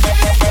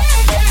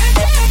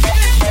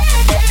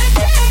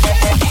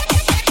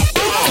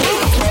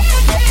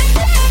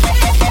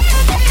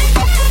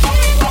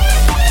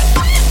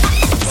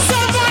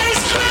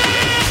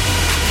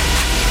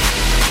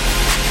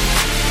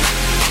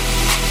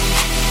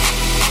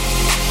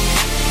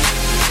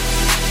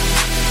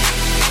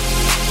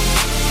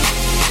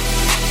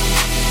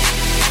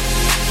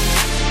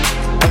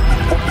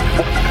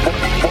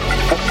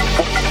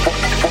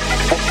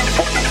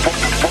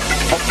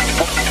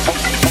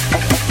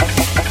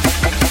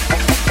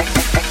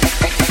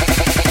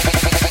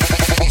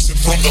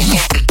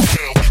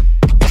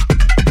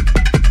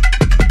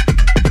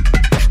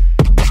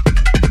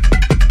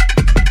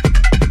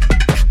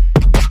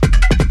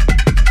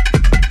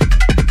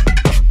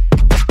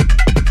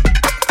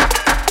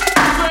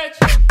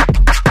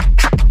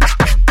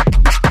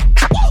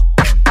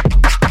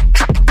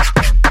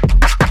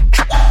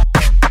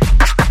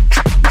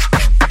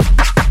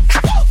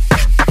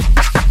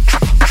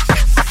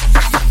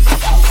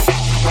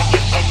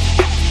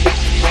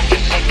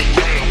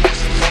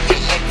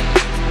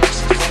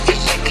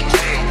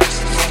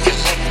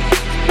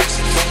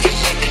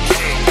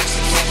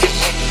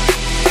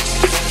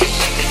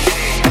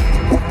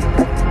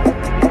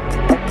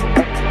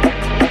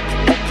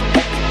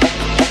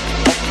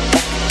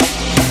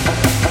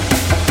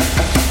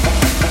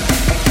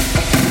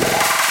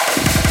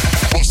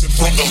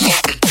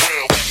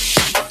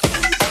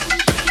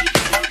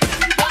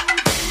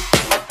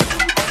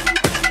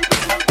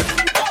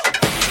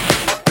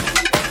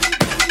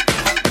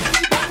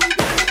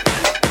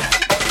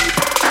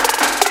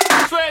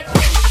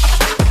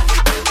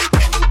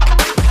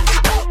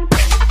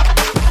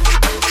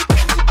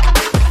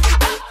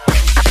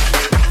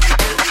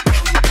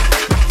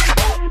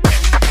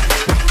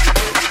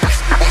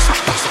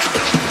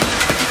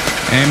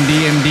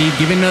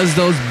 giving us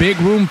those big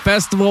room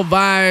festival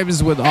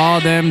vibes with all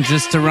of them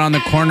just around the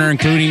corner,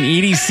 including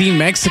EDC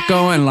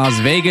Mexico and Las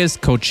Vegas,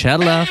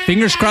 Coachella.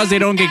 Fingers crossed they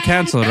don't get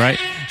canceled, right?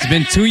 It's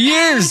been 2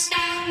 years.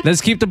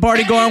 Let's keep the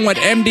party going with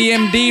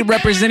MDMD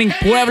representing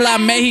Puebla,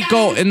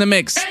 Mexico in the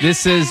mix.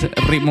 This is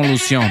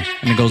Ritmolución,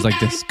 and it goes like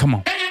this. Come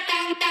on.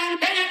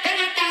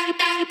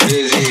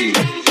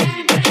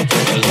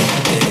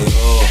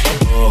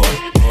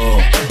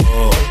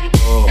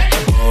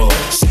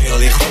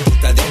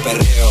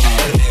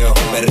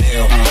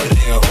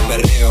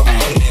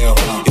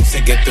 Yo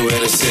sé que tú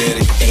eres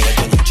serio, pero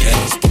esta noche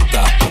eres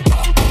puta,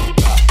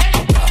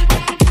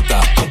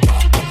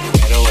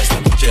 pero esta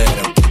noche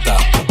eres puta.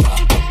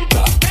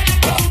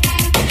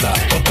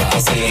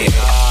 Así,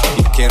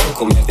 yo quiero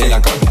comerte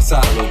la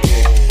cabeza, lo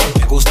que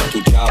me gusta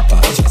tu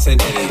chapa, ya se le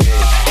dije.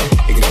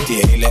 Ik rijd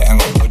die hele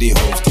enge body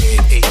hoofd,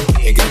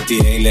 ik rijd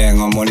die hele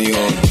enge money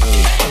hoofd.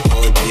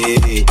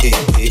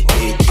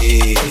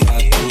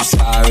 Ya tú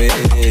sabes,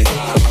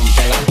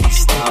 rompe la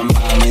pista,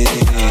 mami,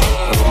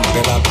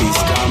 rompe la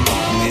pista,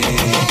 mami.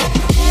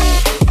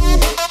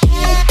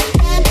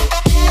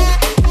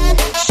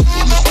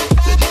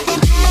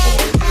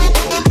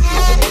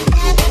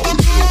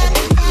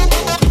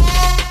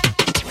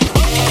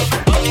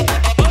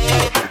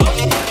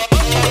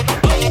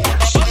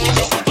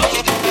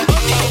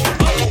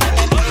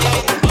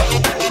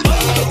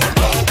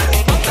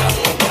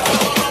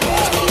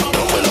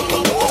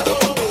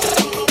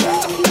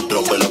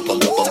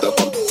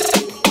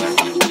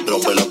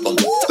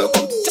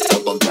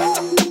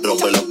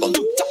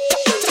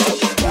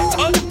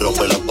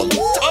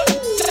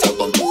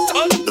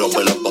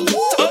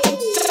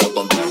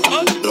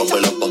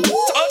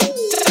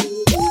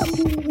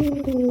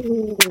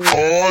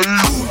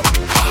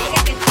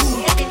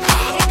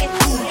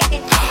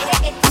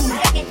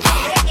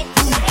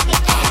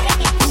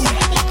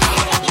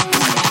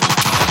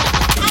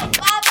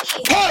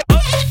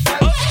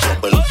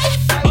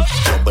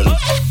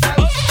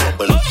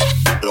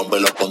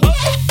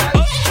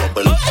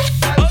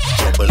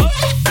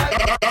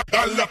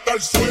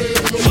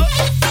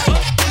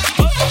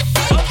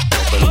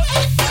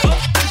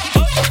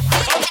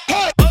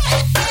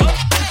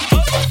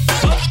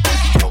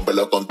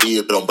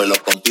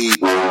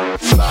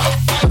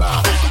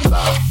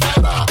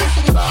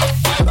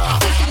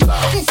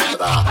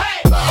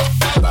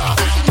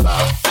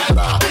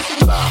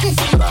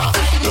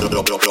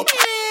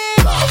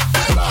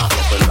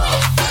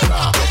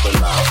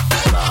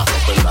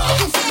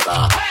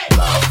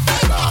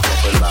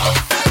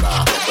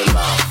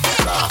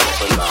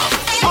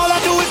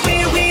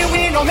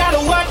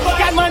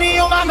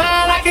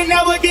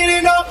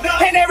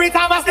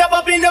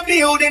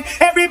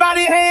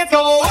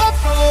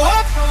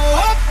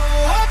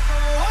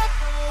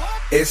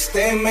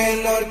 Este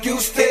menor que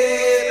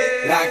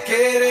usted la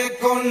quiere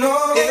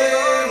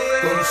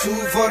conocer, con su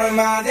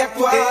forma de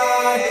actuar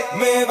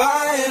me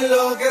va a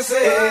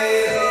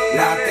enloquecer.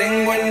 La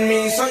tengo en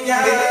mi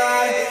soñar,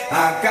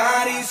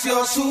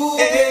 acaricio su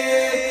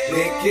piel,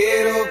 le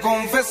quiero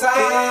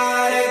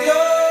confesar Dios.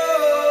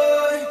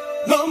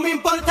 No me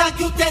importa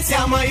que usted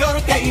sea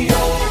mayor que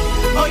yo,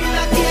 hoy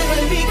la quiero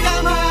en mi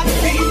cama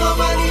y no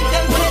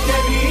malinterprete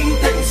mi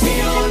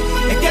intención.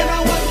 Es que no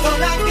aguanto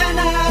la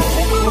gana,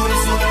 por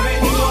eso he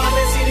venido a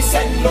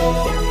decírselo.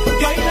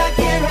 Que hoy la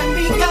quiero en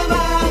mi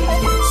cama,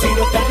 si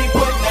no está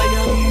dispuesta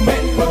ya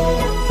dímelo.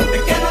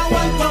 Es que no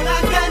aguanto la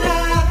gana.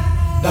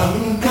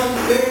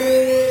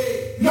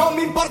 No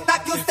me importa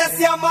que usted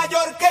sea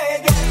mayor que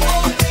yo.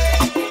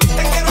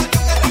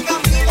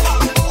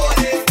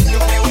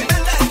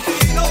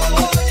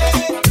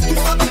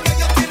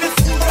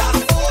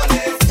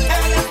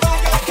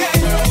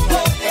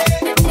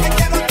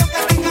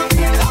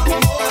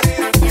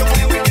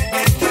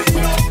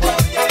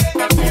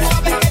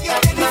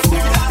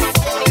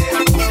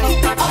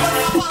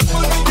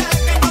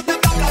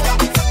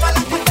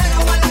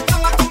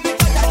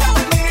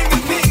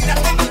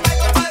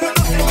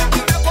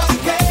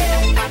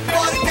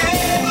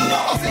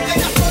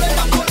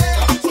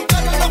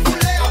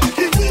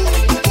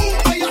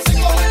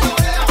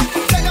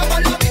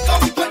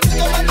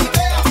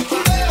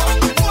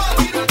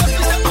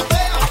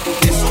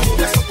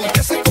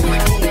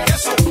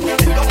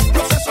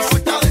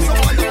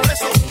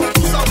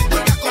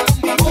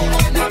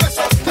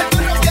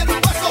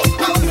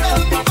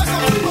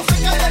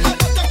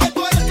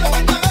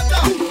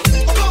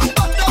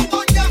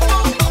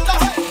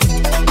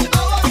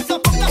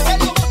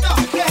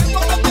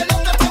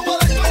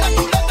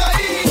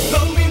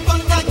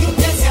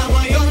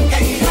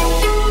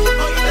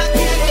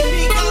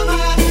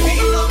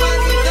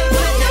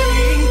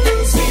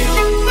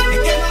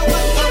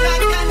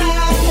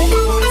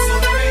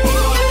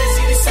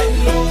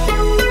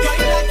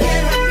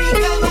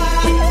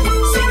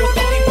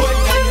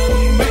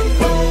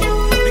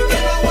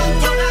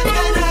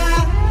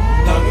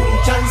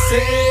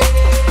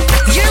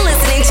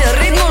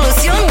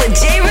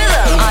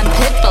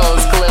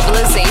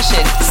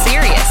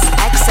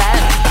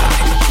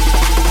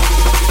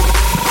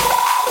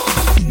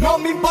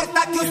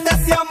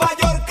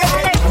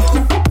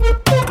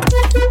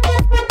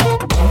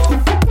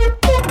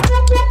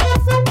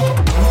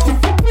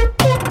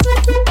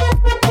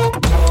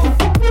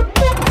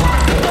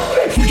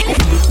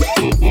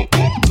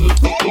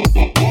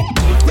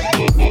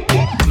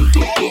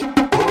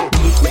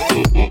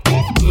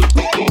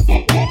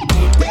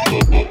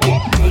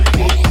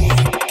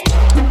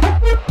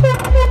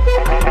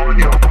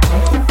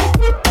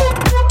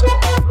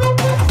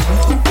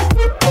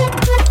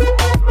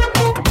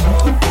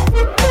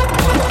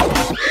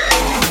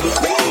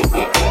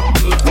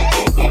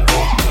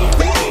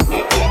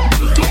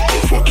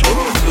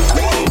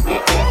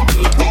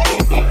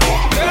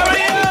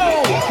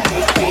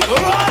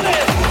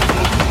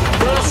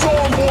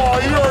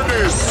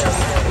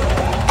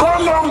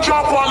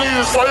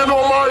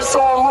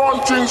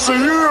 say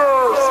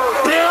yes.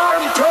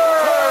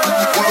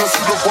 When I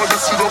sit up on it,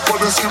 sit up on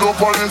it, sit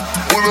up on it.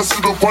 When I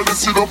sit up on it,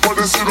 sit up on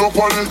it, sit up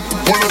on it.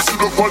 When I sit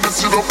up on it,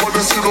 sit up on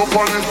it, sit up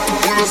on it.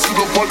 When I sit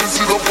up on it,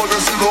 sit up on it,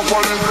 sit up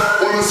on it.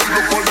 When I sit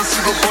up on it,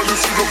 sit up on it,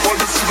 sit up on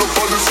it, sit up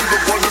on it, sit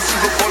up on it,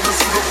 sit up on it,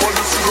 sit up on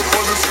it, sit up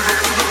on it, sit up on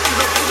it.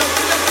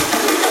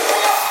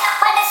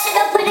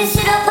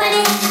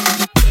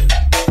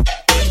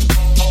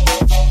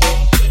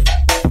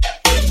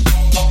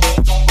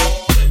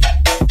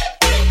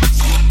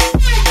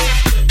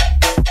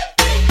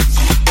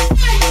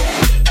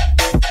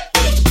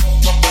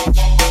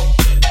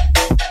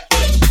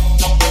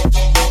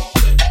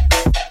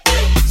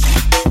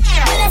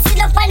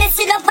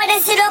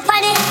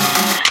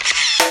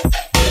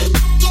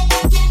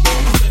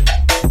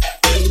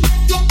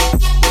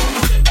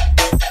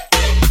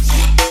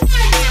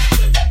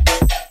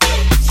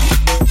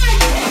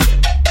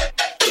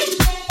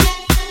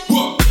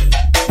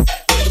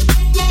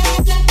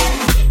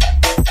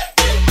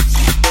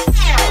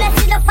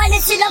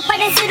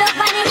 Sit up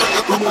on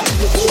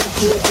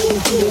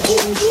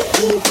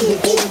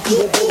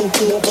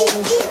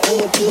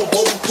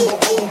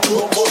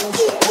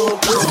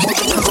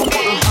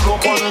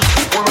it.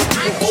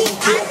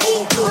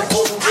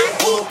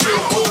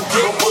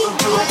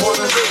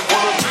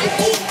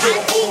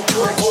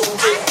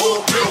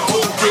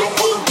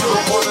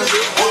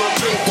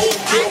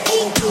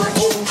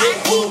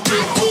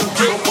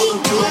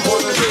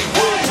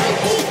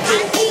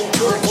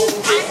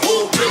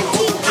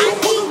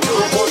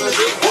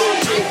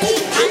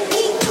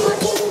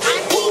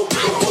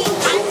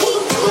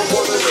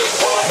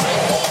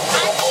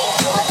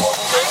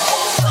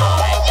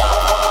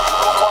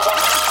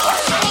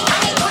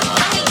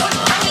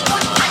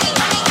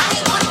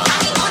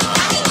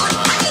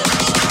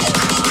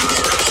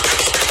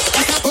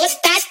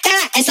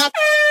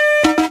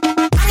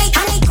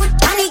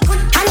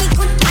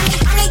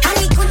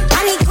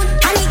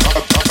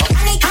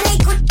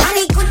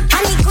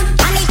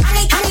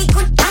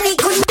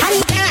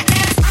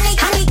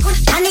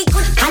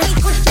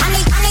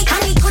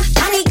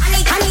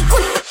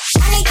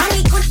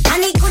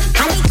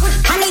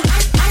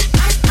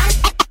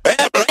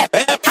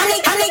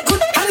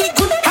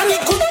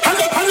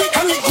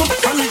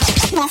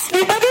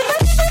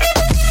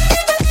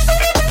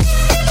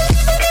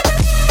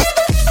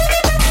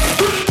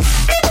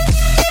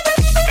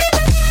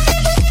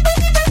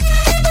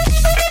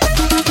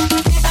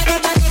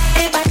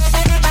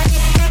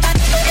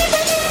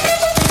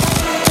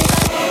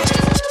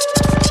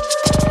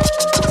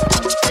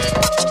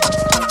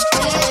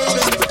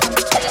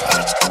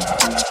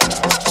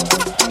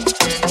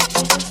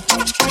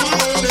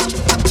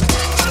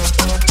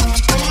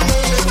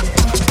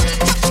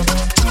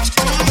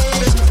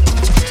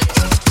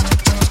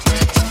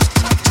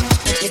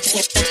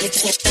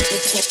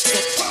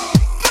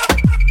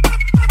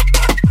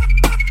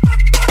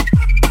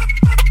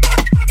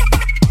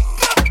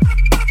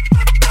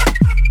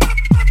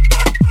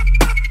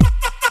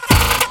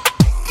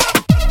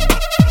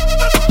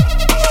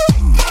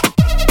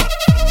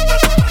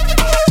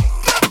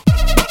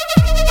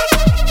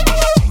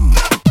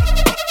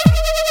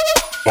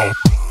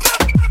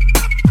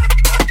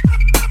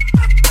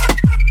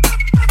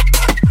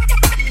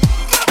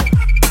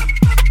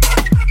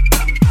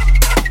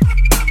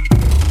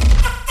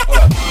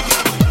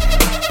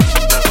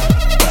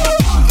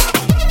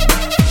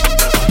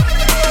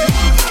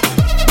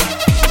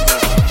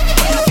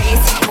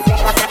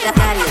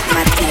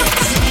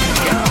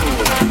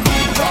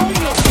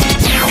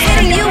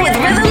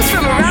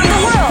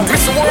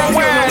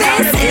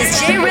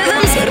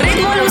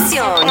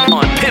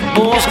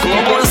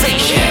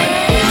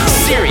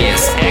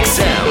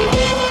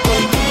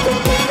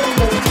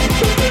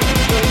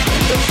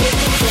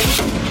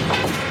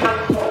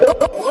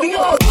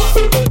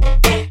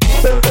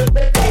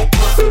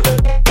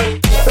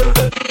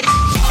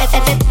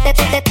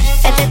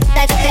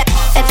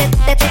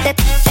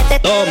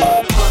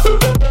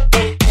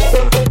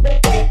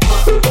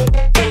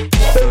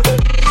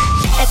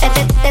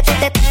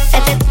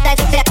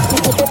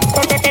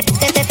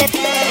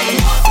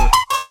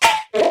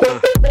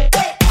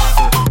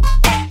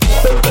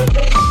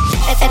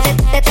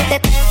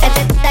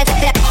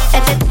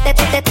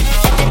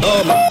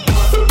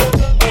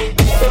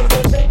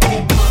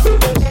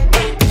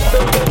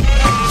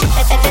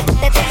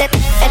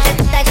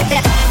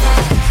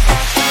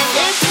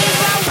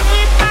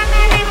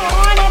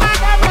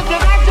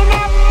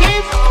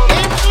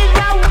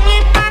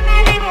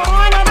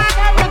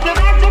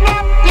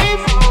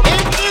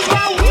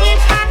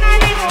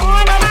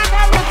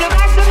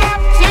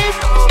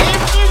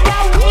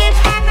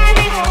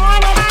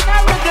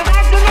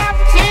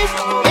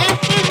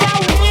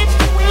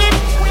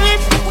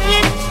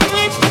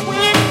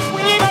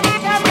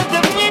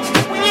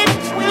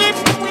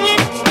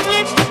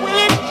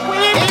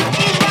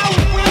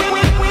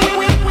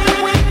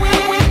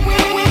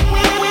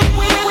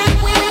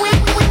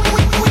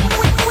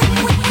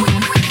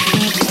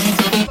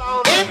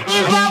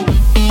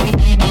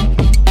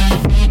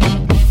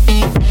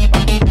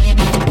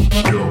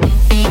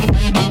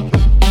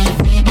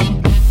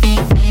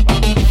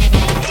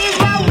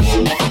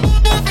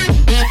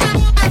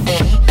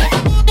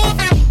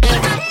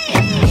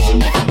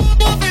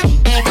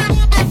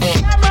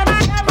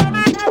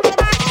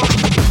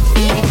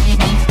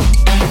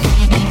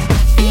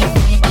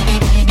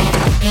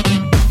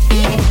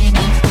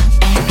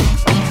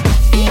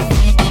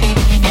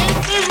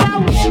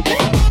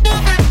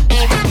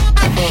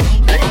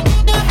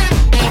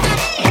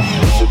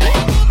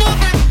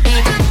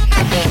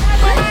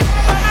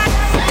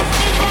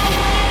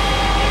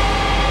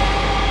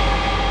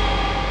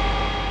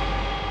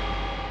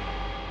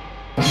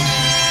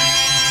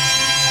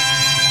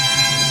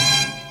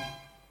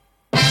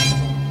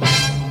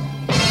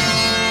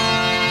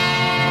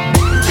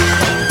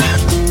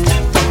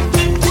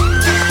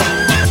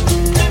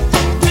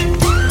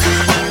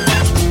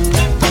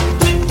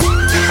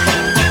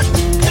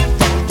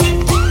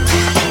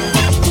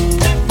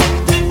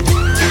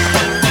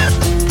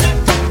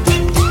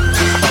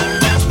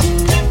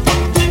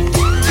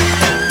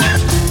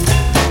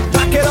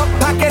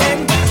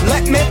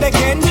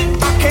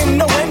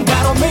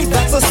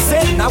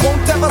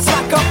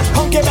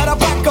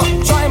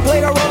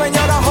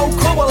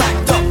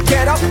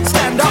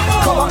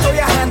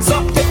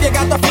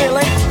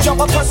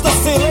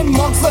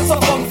 amongst lots of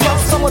funk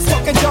flows. Someone's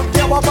talking junk,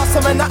 yeah, I'll bust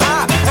them in the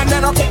eye. And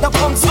then I'll take the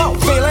punks out,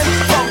 feeling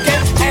funky.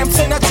 Amps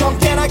in a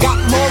trunk, and I got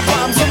more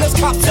rhymes than this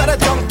cops at a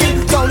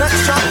Dunkin'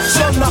 Donuts shop.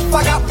 Sure enough,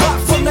 I got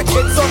props from the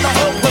kids on the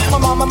hill with my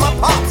mom and my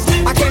pops.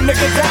 I came to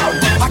get down,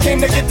 I came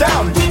to get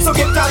down. So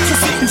get out your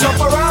seat and jump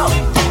around,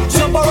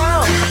 jump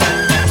around,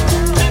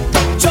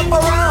 jump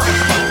around,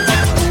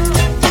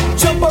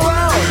 jump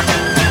around,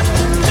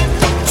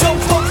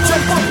 jump up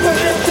and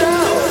get down.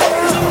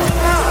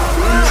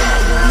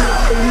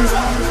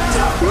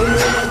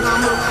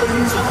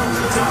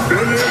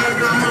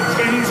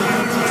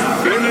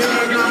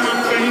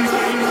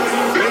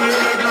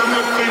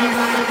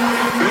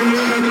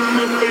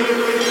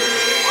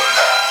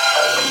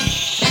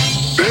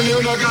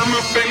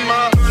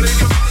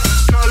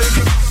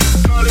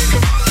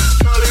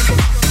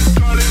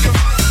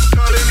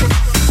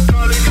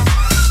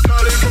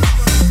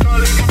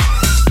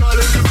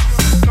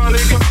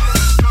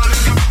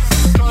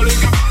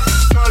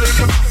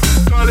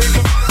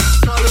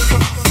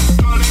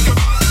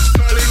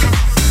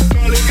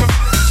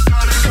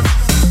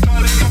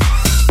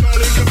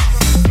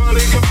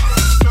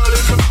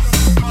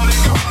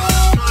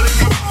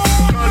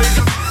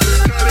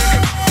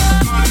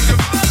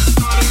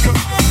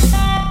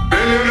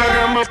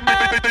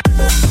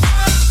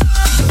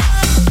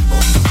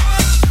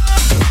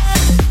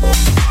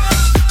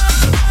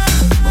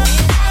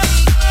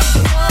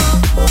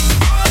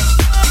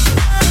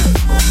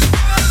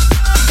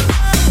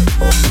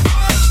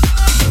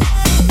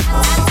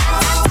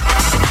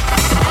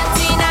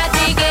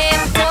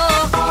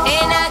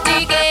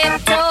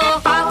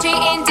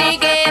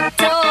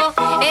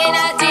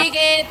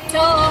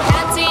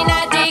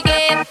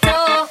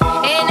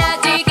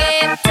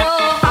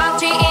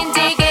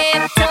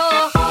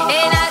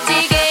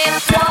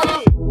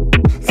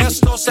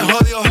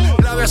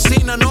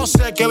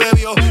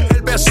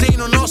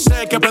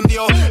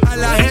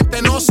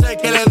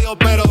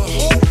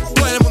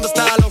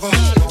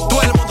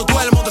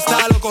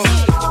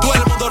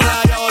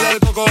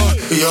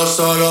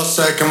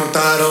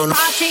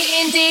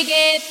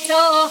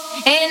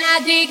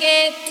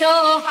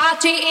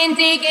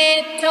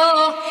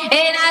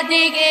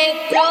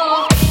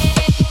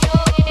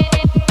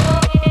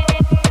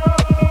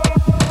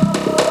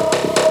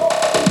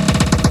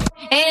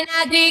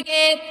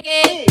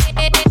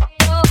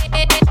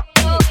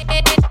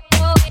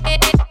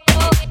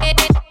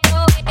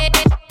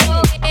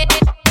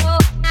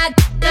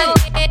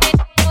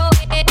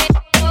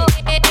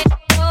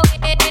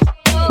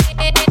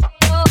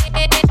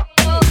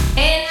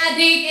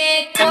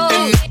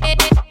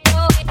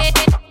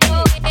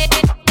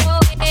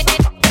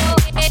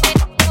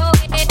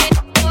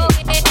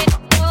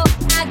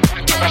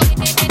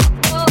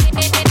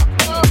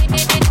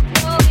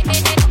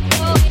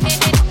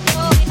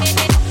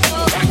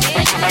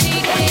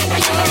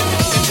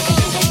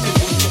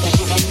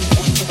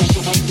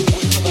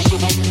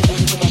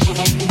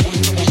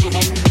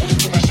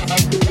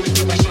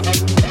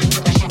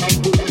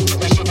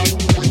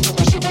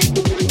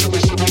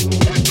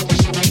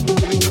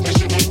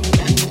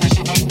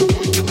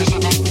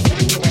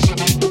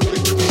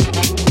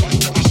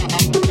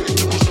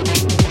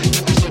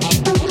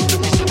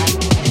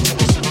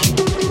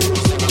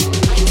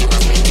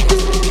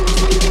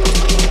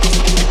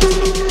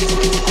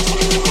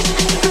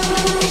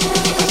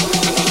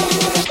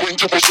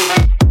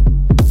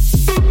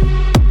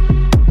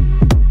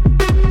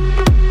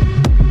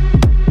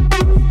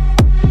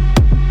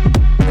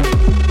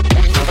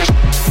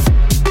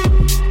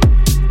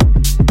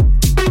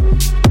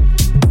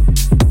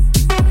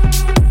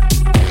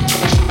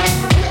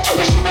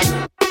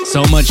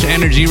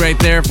 Energy right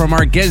there from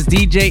our guest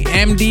DJ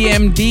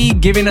MDMD,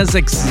 giving us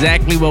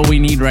exactly what we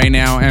need right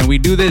now. And we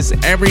do this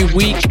every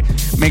week.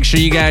 Make sure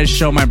you guys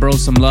show my bro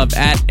some love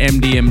at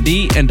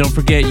MDMD. And don't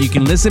forget, you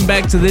can listen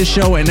back to this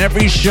show and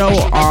every show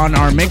on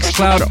our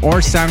Mixcloud or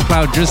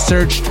SoundCloud. Just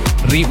search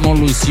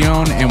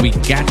Ritmolucion and we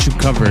got you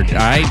covered. All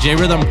right, J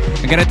Rhythm,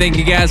 I gotta thank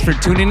you guys for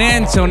tuning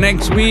in. Till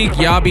next week,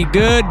 y'all be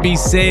good, be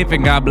safe,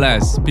 and God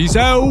bless. Peace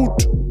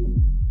out.